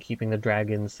safety and keeping the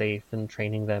dragons safe and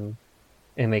training them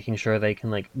and making sure they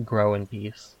can like grow in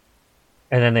peace.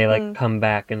 And then they like Hmm. come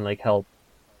back and like help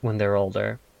when they're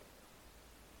older.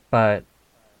 But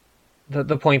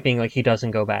the point being like he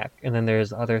doesn't go back. And then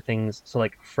there's other things. So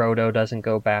like Frodo doesn't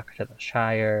go back to the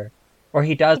Shire, or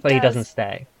he does, He but he doesn't does.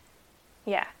 stay.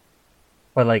 Yeah.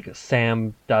 But like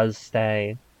Sam does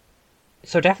stay.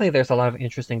 So definitely there's a lot of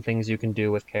interesting things you can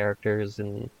do with characters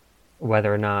and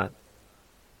whether or not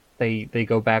they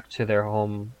go back to their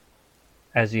home,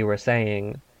 as you were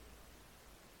saying.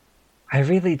 I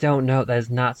really don't know. That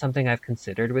is not something I've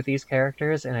considered with these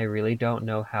characters, and I really don't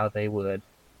know how they would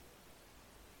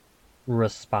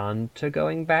respond to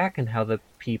going back and how the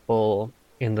people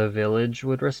in the village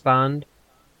would respond.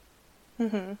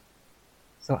 Hmm.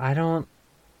 So I don't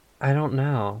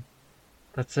know.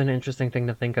 That's an interesting thing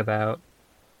to think about.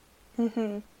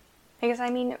 Hmm. Because,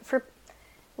 for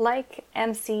like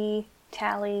MC,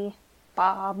 Tally,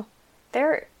 Bob,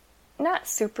 they're not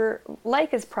super.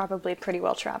 Like is probably pretty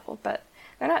well traveled, but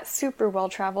they're not super well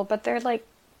traveled, but they're like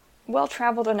well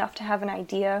traveled enough to have an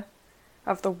idea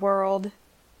of the world.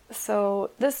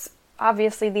 So,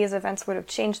 obviously, these events would have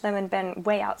changed them and been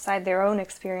way outside their own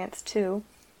experience, too,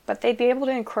 but they'd be able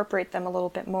to incorporate them a little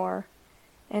bit more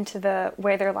into the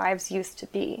way their lives used to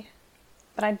be.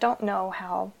 But I don't know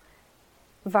how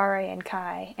Vare and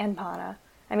Kai and Pana.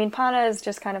 Pana is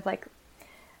just kind of like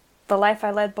the life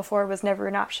I led before was never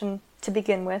an option to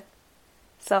begin with.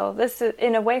 So this is,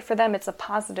 in a way, for them, it's a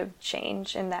positive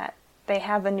change in that they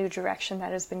have a new direction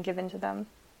that has been given to them.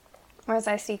 Whereas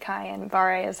I see Kai and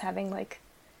Vare as having like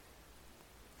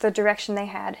the direction they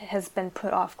had has been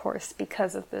put off course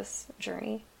because of this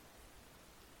journey.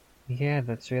 Yeah,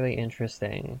 that's really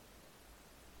interesting.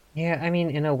 Yeah, I mean,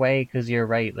 in a way, because you're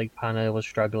right, like, Pana was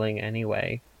struggling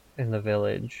anyway in the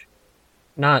village.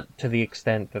 Not to the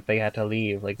extent that they had to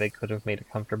leave, like, they could have made a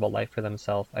comfortable life for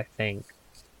themselves, I think.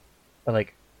 But,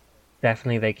 like,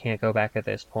 definitely they can't go back at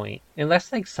this point.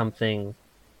 Unless, like, something.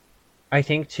 I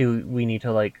think, too, we need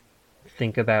to, like,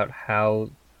 think about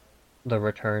how the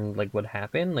return, like, would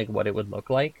happen, like, what it would look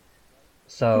like.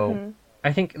 So, Mm-hmm.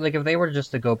 I think, like, if they were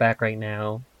just to go back right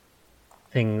now,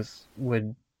 things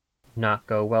would not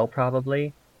go well,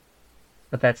 probably.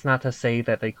 But that's not to say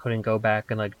that they couldn't go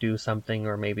back and like do something,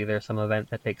 or maybe there's some event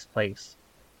that takes place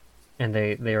and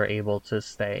they are able to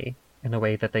stay in a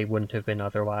way that they wouldn't have been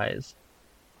otherwise.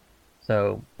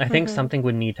 So I think Mm-hmm. something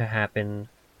would need to happen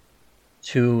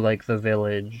to like the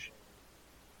village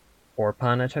for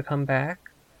Pana to come back.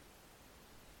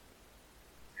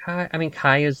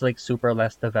 Kai is like super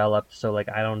less developed, so like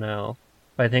I don't know.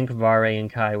 But I think Vare and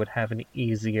Kai would have an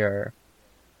easier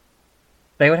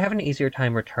They would have an easier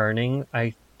time returning.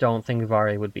 I don't think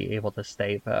Vari would be able to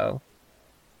stay, though.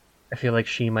 I feel like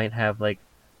she might have, like,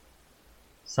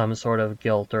 some sort of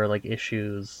guilt or, like,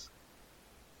 issues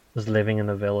with living in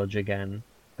the village again,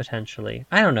 potentially.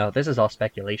 I don't know. This is all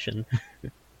speculation.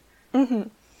 Mm-hmm.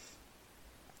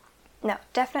 No,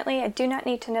 definitely, I do not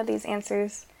need to know these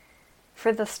answers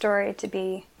for the story to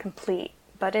be complete,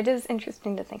 but it is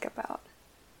interesting to think about.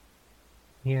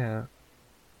 Yeah.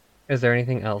 Is there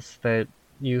anything else that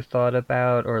you thought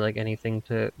about, or like anything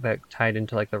to that tied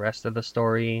into like the rest of the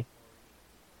story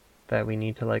that we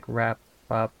need to like wrap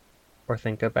up or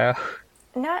think about?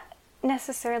 Not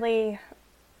necessarily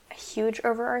a huge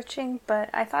overarching, but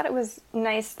I thought it was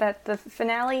nice that the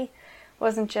finale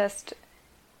wasn't just,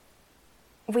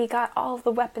 we got all of the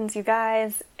weapons, you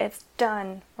guys, it's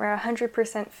done, we're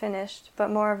 100% finished, but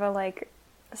more of a like,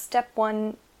 step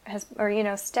one has,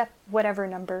 or step whatever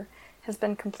number has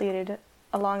been completed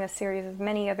along a series of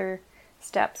many other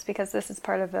steps, because this is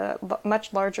part of a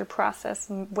much larger process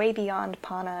way beyond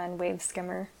Pana and Wave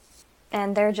Skimmer.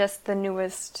 And they're just the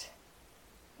newest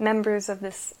members of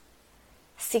this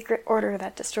secret order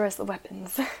that destroys the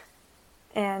weapons.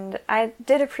 And I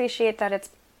did appreciate that it's,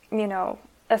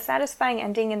 a satisfying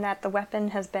ending in that the weapon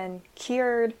has been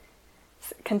cured,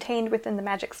 contained within the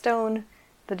magic stone,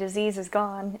 the disease is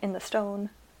gone in the stone.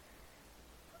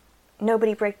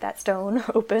 Nobody break that stone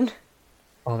open.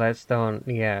 Oh, that stone,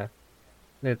 yeah.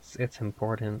 It's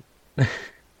important.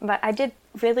 But I did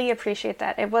really appreciate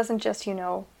that. It wasn't just,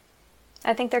 I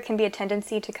think there can be a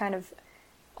tendency to kind of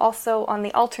also on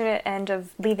the alternate end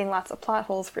of leaving lots of plot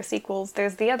holes for sequels,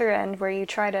 there's the other end where you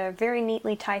try to very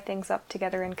neatly tie things up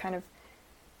together and kind of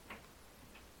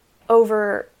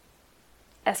overestimate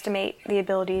the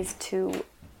abilities to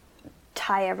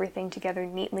tie everything together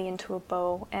neatly into a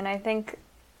bow. And I think,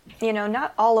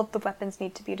 not all of the weapons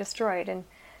need to be destroyed, and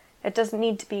it doesn't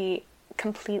need to be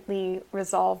completely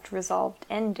resolved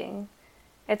ending.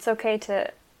 It's okay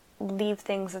to leave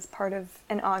things as part of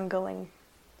an ongoing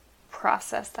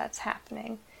process that's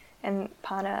happening. And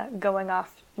Pana going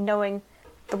off knowing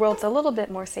the world's a little bit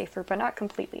more safer, but not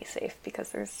completely safe, because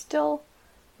there's still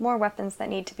more weapons that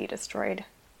need to be destroyed.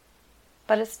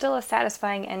 But it's still a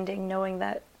satisfying ending knowing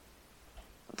that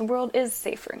the world is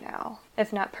safer now,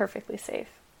 if not perfectly safe.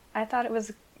 I thought it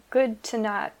was good to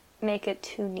not make it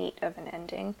too neat of an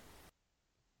ending.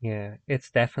 Yeah,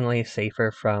 it's definitely safer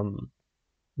from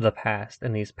the past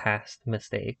and these past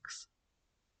mistakes.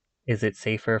 Is it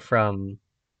safer from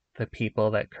the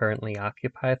people that currently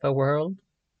occupy the world?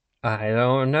 I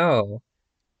don't know.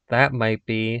 That might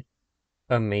be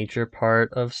a major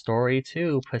part of story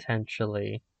 2,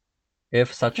 potentially,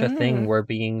 if such a thing Hmm. were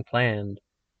being planned,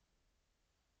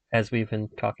 as we've been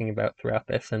talking about throughout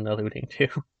this and alluding to.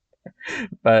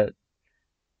 But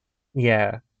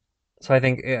yeah, so I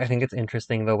think it's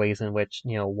interesting the ways in which,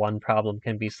 one problem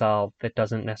can be solved that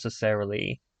doesn't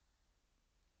necessarily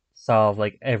solve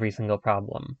like every single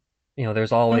problem. There's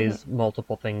Hmm. always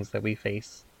multiple things that we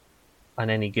face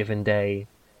on any given day.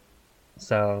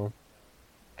 So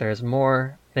there's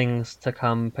more things to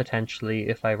come potentially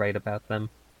if I write about them.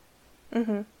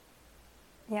 Hmm.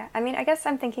 Yeah, I mean, I guess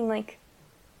I'm thinking like,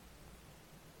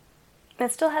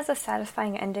 it still has a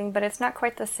satisfying ending, but it's not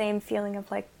quite the same feeling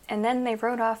of like, and then they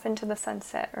rode off into the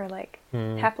sunset, or like,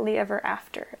 Hmm. happily ever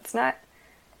after. It's not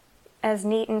as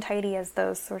neat and tidy as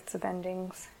those sorts of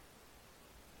endings,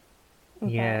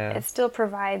 but Yeah. it still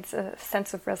provides a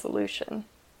sense of resolution.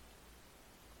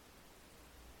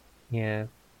 Yeah.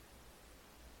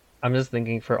 I'm just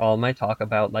thinking for all my talk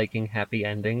about liking happy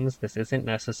endings, this isn't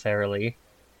necessarily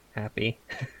happy.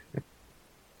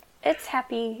 It's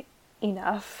happy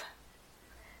enough.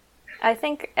 I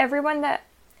think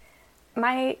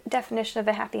my definition of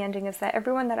a happy ending is that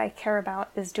everyone that I care about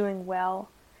is doing well,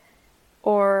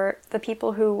 or the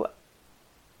people who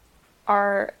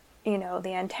are,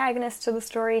 the antagonists to the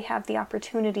story have the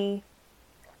opportunity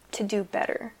to do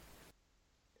better.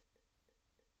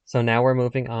 So now we're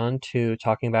moving on to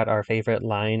talking about our favorite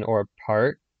line or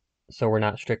part. So we're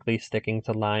not strictly sticking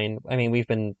to line. I mean, we've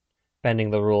been bending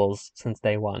the rules since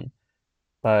day one.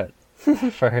 But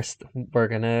first, we're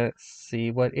gonna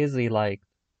see what Izzy liked.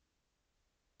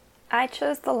 I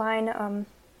chose the line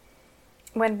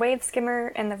when Wave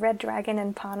Skimmer and the Red Dragon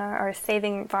and Pana are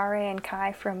saving Vare and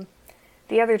Kai from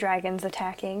the other dragons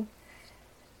attacking.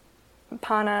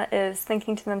 Pana is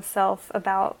thinking to themselves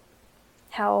about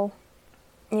how,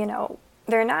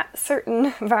 they're not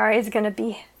certain Vare is going to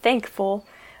be thankful,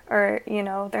 or,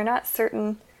 they're not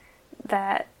certain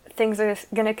that things are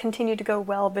going to continue to go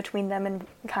well between them and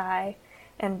Kai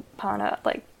and Pana.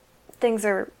 Like, things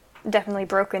are definitely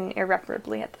broken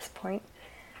irreparably at this point.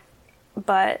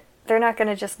 but they're not going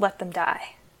to just let them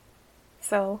die.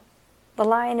 So the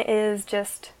line is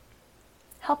just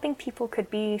helping people could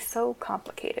be so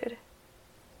complicated.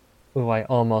 Ooh, I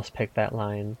almost picked that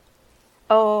line.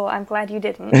 Oh, I'm glad you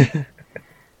didn't.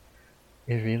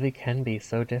 It really can be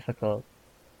so difficult.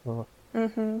 Ugh.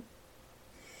 Mm-hmm.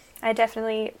 I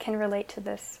definitely can relate to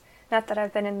this. Not that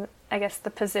I've been in, I guess, the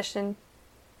position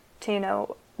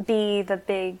to, be the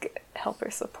big helper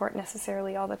support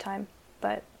necessarily all the time,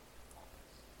 but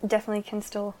definitely can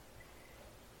still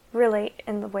relate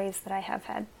in the ways that I have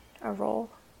had a role.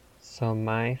 So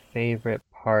my favorite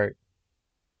part,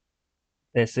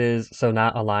 this is so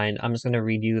not a line. I'm just gonna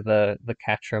read you the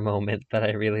Catra moment that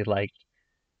I really liked.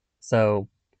 So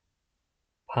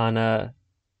Pana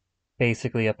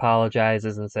basically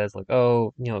apologizes and says like,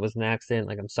 "Oh, it was an accident.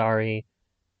 Like, I'm sorry."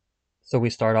 So we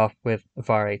start off with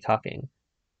Vare talking.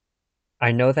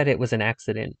 "I know that it was an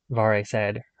accident," Vare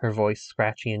said, her voice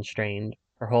scratchy and strained.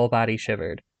 Her whole body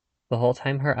shivered. The whole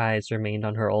time her eyes remained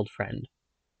on her old friend.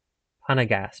 Pana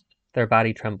gasped. Their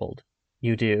body trembled.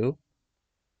 "You do?"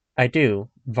 "I do,"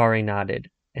 Vare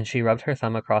nodded, and she rubbed her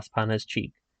thumb across Pana's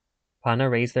cheek. Pana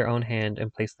raised their own hand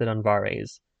and placed it on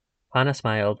Vare's. Pana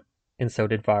smiled, and so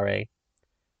did Vare.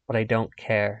 "But I don't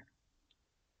care."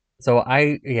 So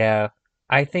I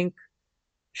think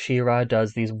She-Ra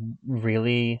does these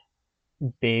really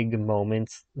big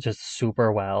moments just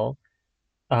super well.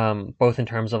 Both in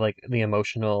terms of like the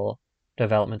emotional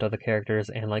development of the characters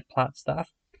and like plot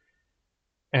stuff.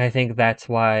 And I think that's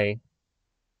why,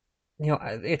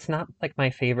 it's not like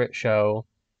my favorite show,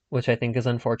 which I think is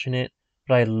unfortunate,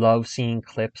 but I love seeing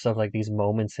clips of like these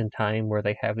moments in time where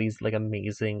they have these like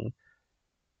amazing,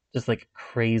 just like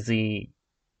crazy,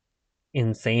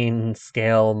 insane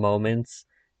scale moments.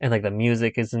 And like the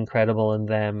music is incredible in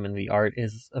them and the art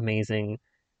is amazing.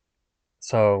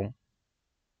 So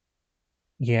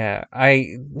yeah,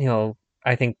 I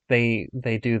think they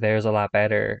do theirs a lot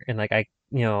better. And like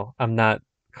I'm not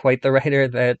quite the writer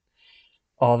that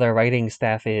all their writing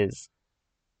staff is,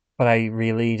 but I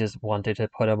really just wanted to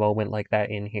put a moment like that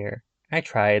in here. I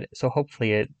tried, so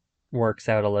hopefully it works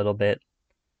out a little bit.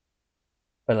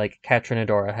 But like Catra and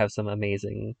Adora have some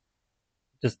amazing,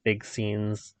 just big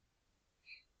scenes.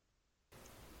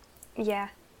 Yeah.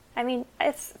 I mean,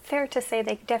 it's fair to say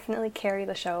they definitely carry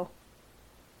the show.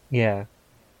 Yeah.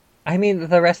 I mean,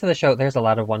 the rest of the show, there's a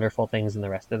lot of wonderful things in the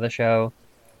rest of the show.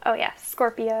 Oh, yeah,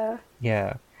 Scorpia.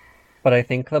 Yeah. But I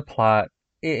think the plot,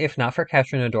 if not for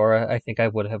Catra and Adora, I think I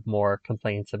would have more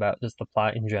complaints about just the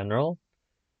plot in general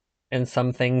and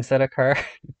some things that occur.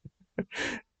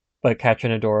 But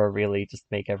Catra and Adora really just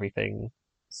make everything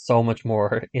so much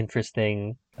more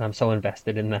interesting. And I'm so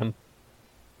invested in them.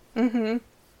 Mm-hmm.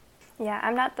 Yeah,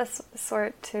 I'm not the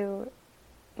sort to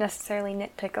necessarily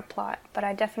nitpick a plot, but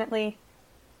I definitely,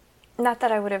 not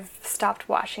that I would have stopped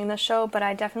watching the show, but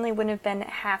I definitely wouldn't have been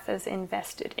half as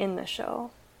invested in the show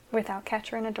without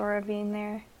Catcher and Adora being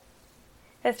there.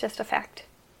 It's just a fact.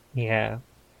 Yeah,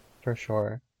 for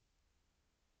sure.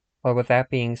 Well, with that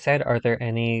being said, are there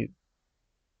any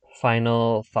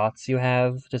final thoughts you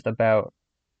have just about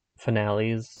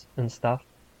finales and stuff?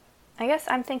 I guess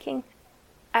I'm thinking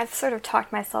I've sort of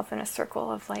talked myself in a circle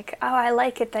of like, oh, I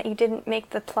like it that you didn't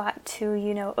make the plot too,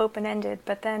 open ended,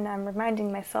 but then I'm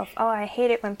reminding myself, oh, I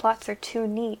hate it when plots are too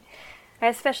neat. I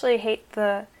especially hate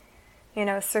the,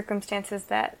 circumstances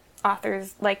that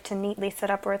authors like to neatly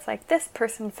set up where it's like, this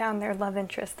person found their love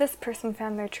interest, this person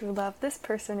found their true love, this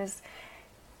person is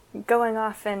going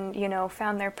off and,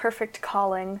 found their perfect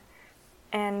calling.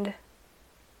 And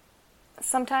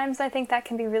sometimes I think that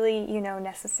can be really,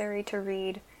 necessary to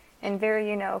read and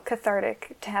very,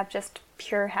 cathartic to have just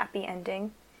pure happy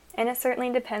ending. And it certainly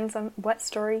depends on what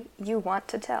story you want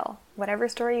to tell. Whatever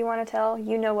story you want to tell,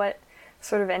 you know what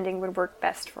sort of ending would work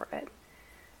best for it.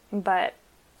 But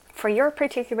for your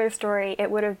particular story, it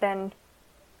would have been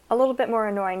a little bit more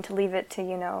annoying to leave it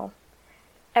to,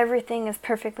 everything is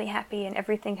perfectly happy and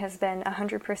everything has been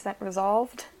 100%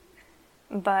 resolved.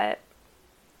 But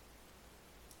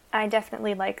I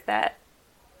definitely like that,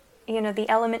 the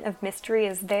element of mystery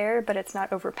is there, but it's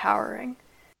not overpowering.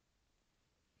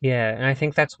 Yeah, and I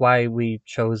think that's why we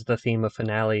chose the theme of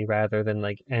finale rather than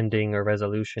like ending or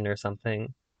resolution or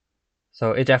something.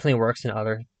 So it definitely works in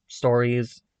other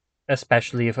stories,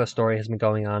 especially if a story has been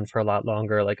going on for a lot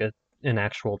longer, like an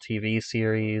actual TV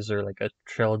series or like a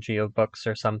trilogy of books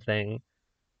or something,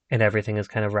 and everything is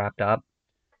kind of wrapped up.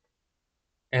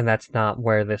 And that's not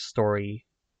where this story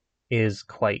is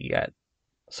quite yet.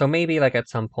 So maybe like at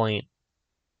some point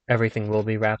everything will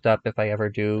be wrapped up if I ever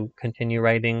do continue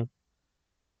writing.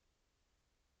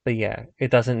 But yeah,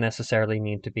 it doesn't necessarily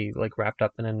need to be like wrapped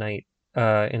up in a night.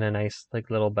 in a nice like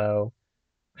little bow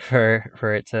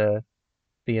for it to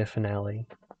be a finale.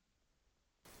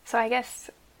 So I guess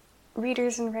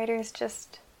readers and writers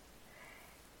just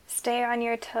stay on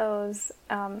your toes.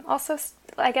 Also,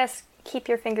 I guess keep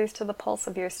your fingers to the pulse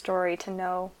of your story to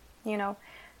know, you know,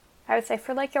 I would say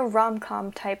for like a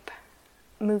rom-com type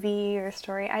movie or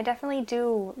story, I definitely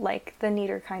do like the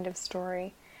neater kind of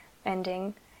story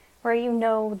ending where you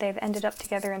know they've ended up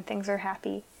together and things are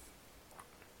happy.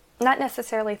 Not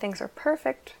necessarily things are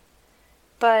perfect,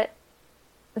 but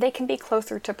they can be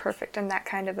closer to perfect in that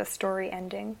kind of a story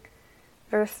ending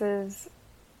versus,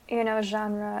 you know,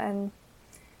 genre and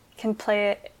can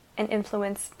play an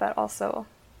influence, but also,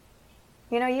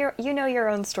 you know your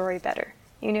own story better.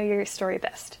 You know your story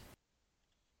best.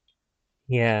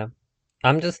 Yeah,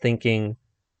 I'm just thinking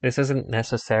this isn't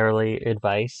necessarily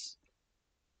advice,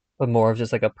 but more of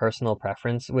just like a personal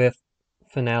preference with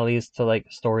finales to like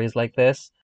stories like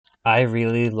this. I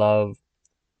really love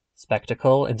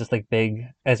spectacle and just like big,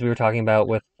 as we were talking about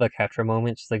with the Ketra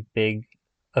moment, just like big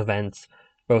events,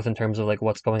 both in terms of like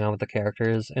what's going on with the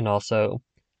characters and also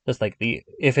just like the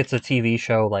if it's a TV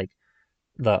show, like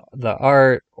the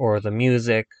art or the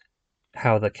music,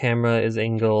 how the camera is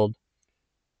angled.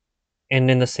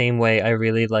 And in the same way, I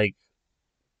really like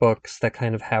books that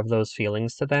kind of have those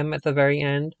feelings to them at the very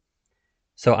end.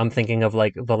 So I'm thinking of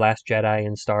like The Last Jedi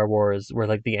in Star Wars, where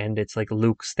like the end it's like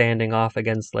Luke standing off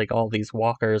against like all these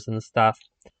walkers and stuff.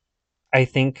 I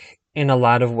think in a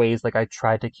lot of ways, like I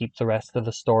tried to keep the rest of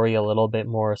the story a little bit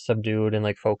more subdued and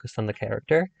like focused on the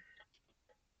character.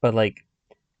 But like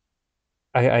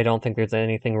I don't think there's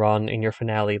anything wrong in your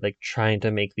finale, like trying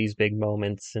to make these big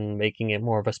moments and making it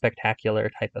more of a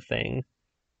spectacular type of thing.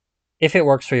 If it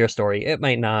works for your story, it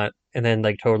might not, and then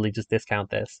like totally just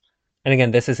discount this. And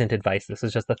again, this isn't advice, this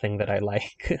is just the thing that I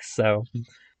like. So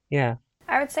yeah.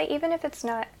 I would say even if it's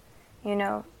not, you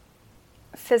know,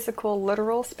 physical,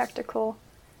 literal spectacle,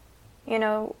 you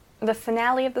know, the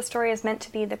finale of the story is meant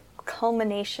to be the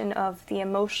culmination of the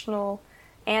emotional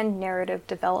and narrative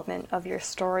development of your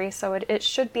story, so it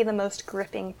should be the most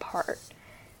gripping part,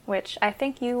 which I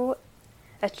think you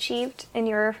achieved in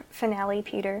your finale,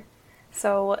 Peter.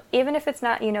 So even if it's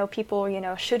not, you know, people, you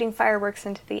know, shooting fireworks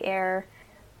into the air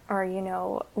or, you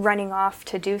know, running off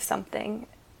to do something,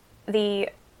 the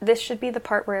this should be the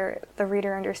part where the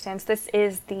reader understands this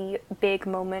is the big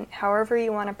moment, however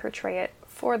you want to portray it,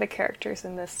 for the characters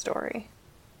in this story.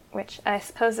 Which I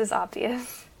suppose is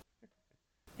obvious.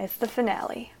 It's the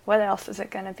finale. What else is it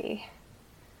gonna be?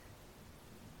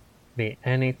 Be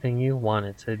anything you want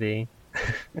it to be.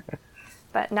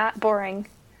 But not boring.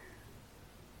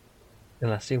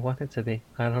 Unless you want it to be.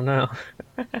 I don't know.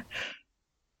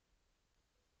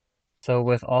 So,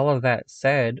 with all of that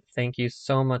said, thank you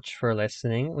so much for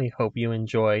listening. We hope you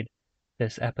enjoyed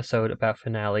this episode about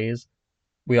finales.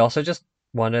 We also just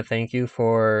want to thank you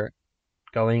for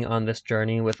going on this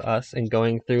journey with us and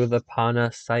going through the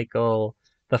Pana cycle,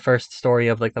 the first story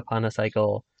of like the Pana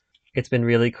cycle. It's been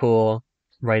really cool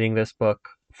writing this book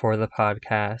for the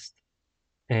podcast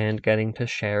and getting to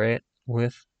share it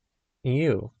with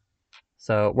you.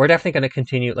 So we're definitely going to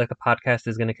continue, like the podcast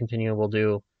is going to continue. We'll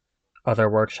do other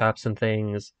workshops and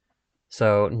things.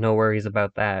 So no worries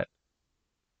about that.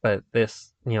 But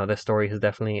this, this story has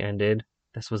definitely ended.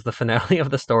 This was the finale of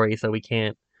the story, so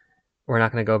we're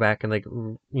not going to go back and like,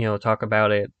 talk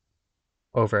about it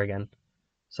over again.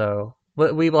 So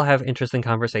we will have interesting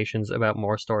conversations about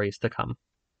more stories to come.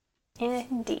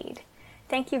 Indeed.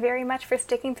 Thank you very much for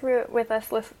sticking through it with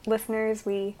us, listeners.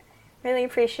 We really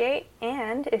appreciate.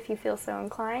 And if you feel so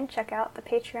inclined, check out the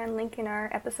Patreon link in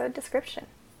our episode description.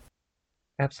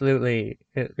 Absolutely.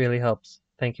 It really helps.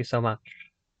 Thank you so much.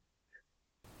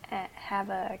 Have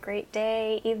a great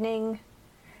day, evening,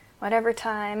 whatever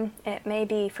time it may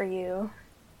be for you.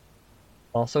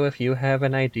 Also, if you have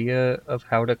an idea of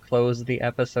how to close the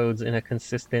episodes in a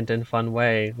consistent and fun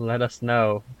way, let us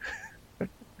know.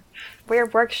 We're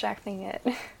workshopping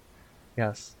it.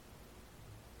 Yes.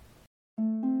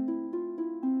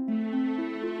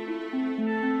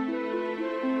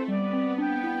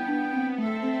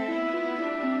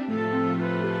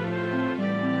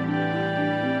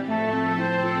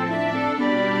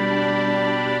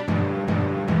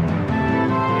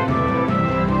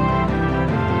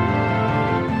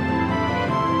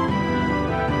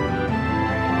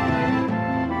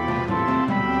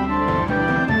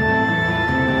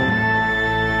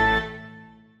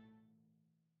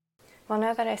 Well,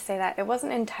 now that I say that, it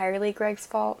wasn't entirely Greg's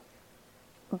fault,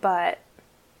 but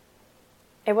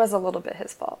it was a little bit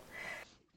his fault.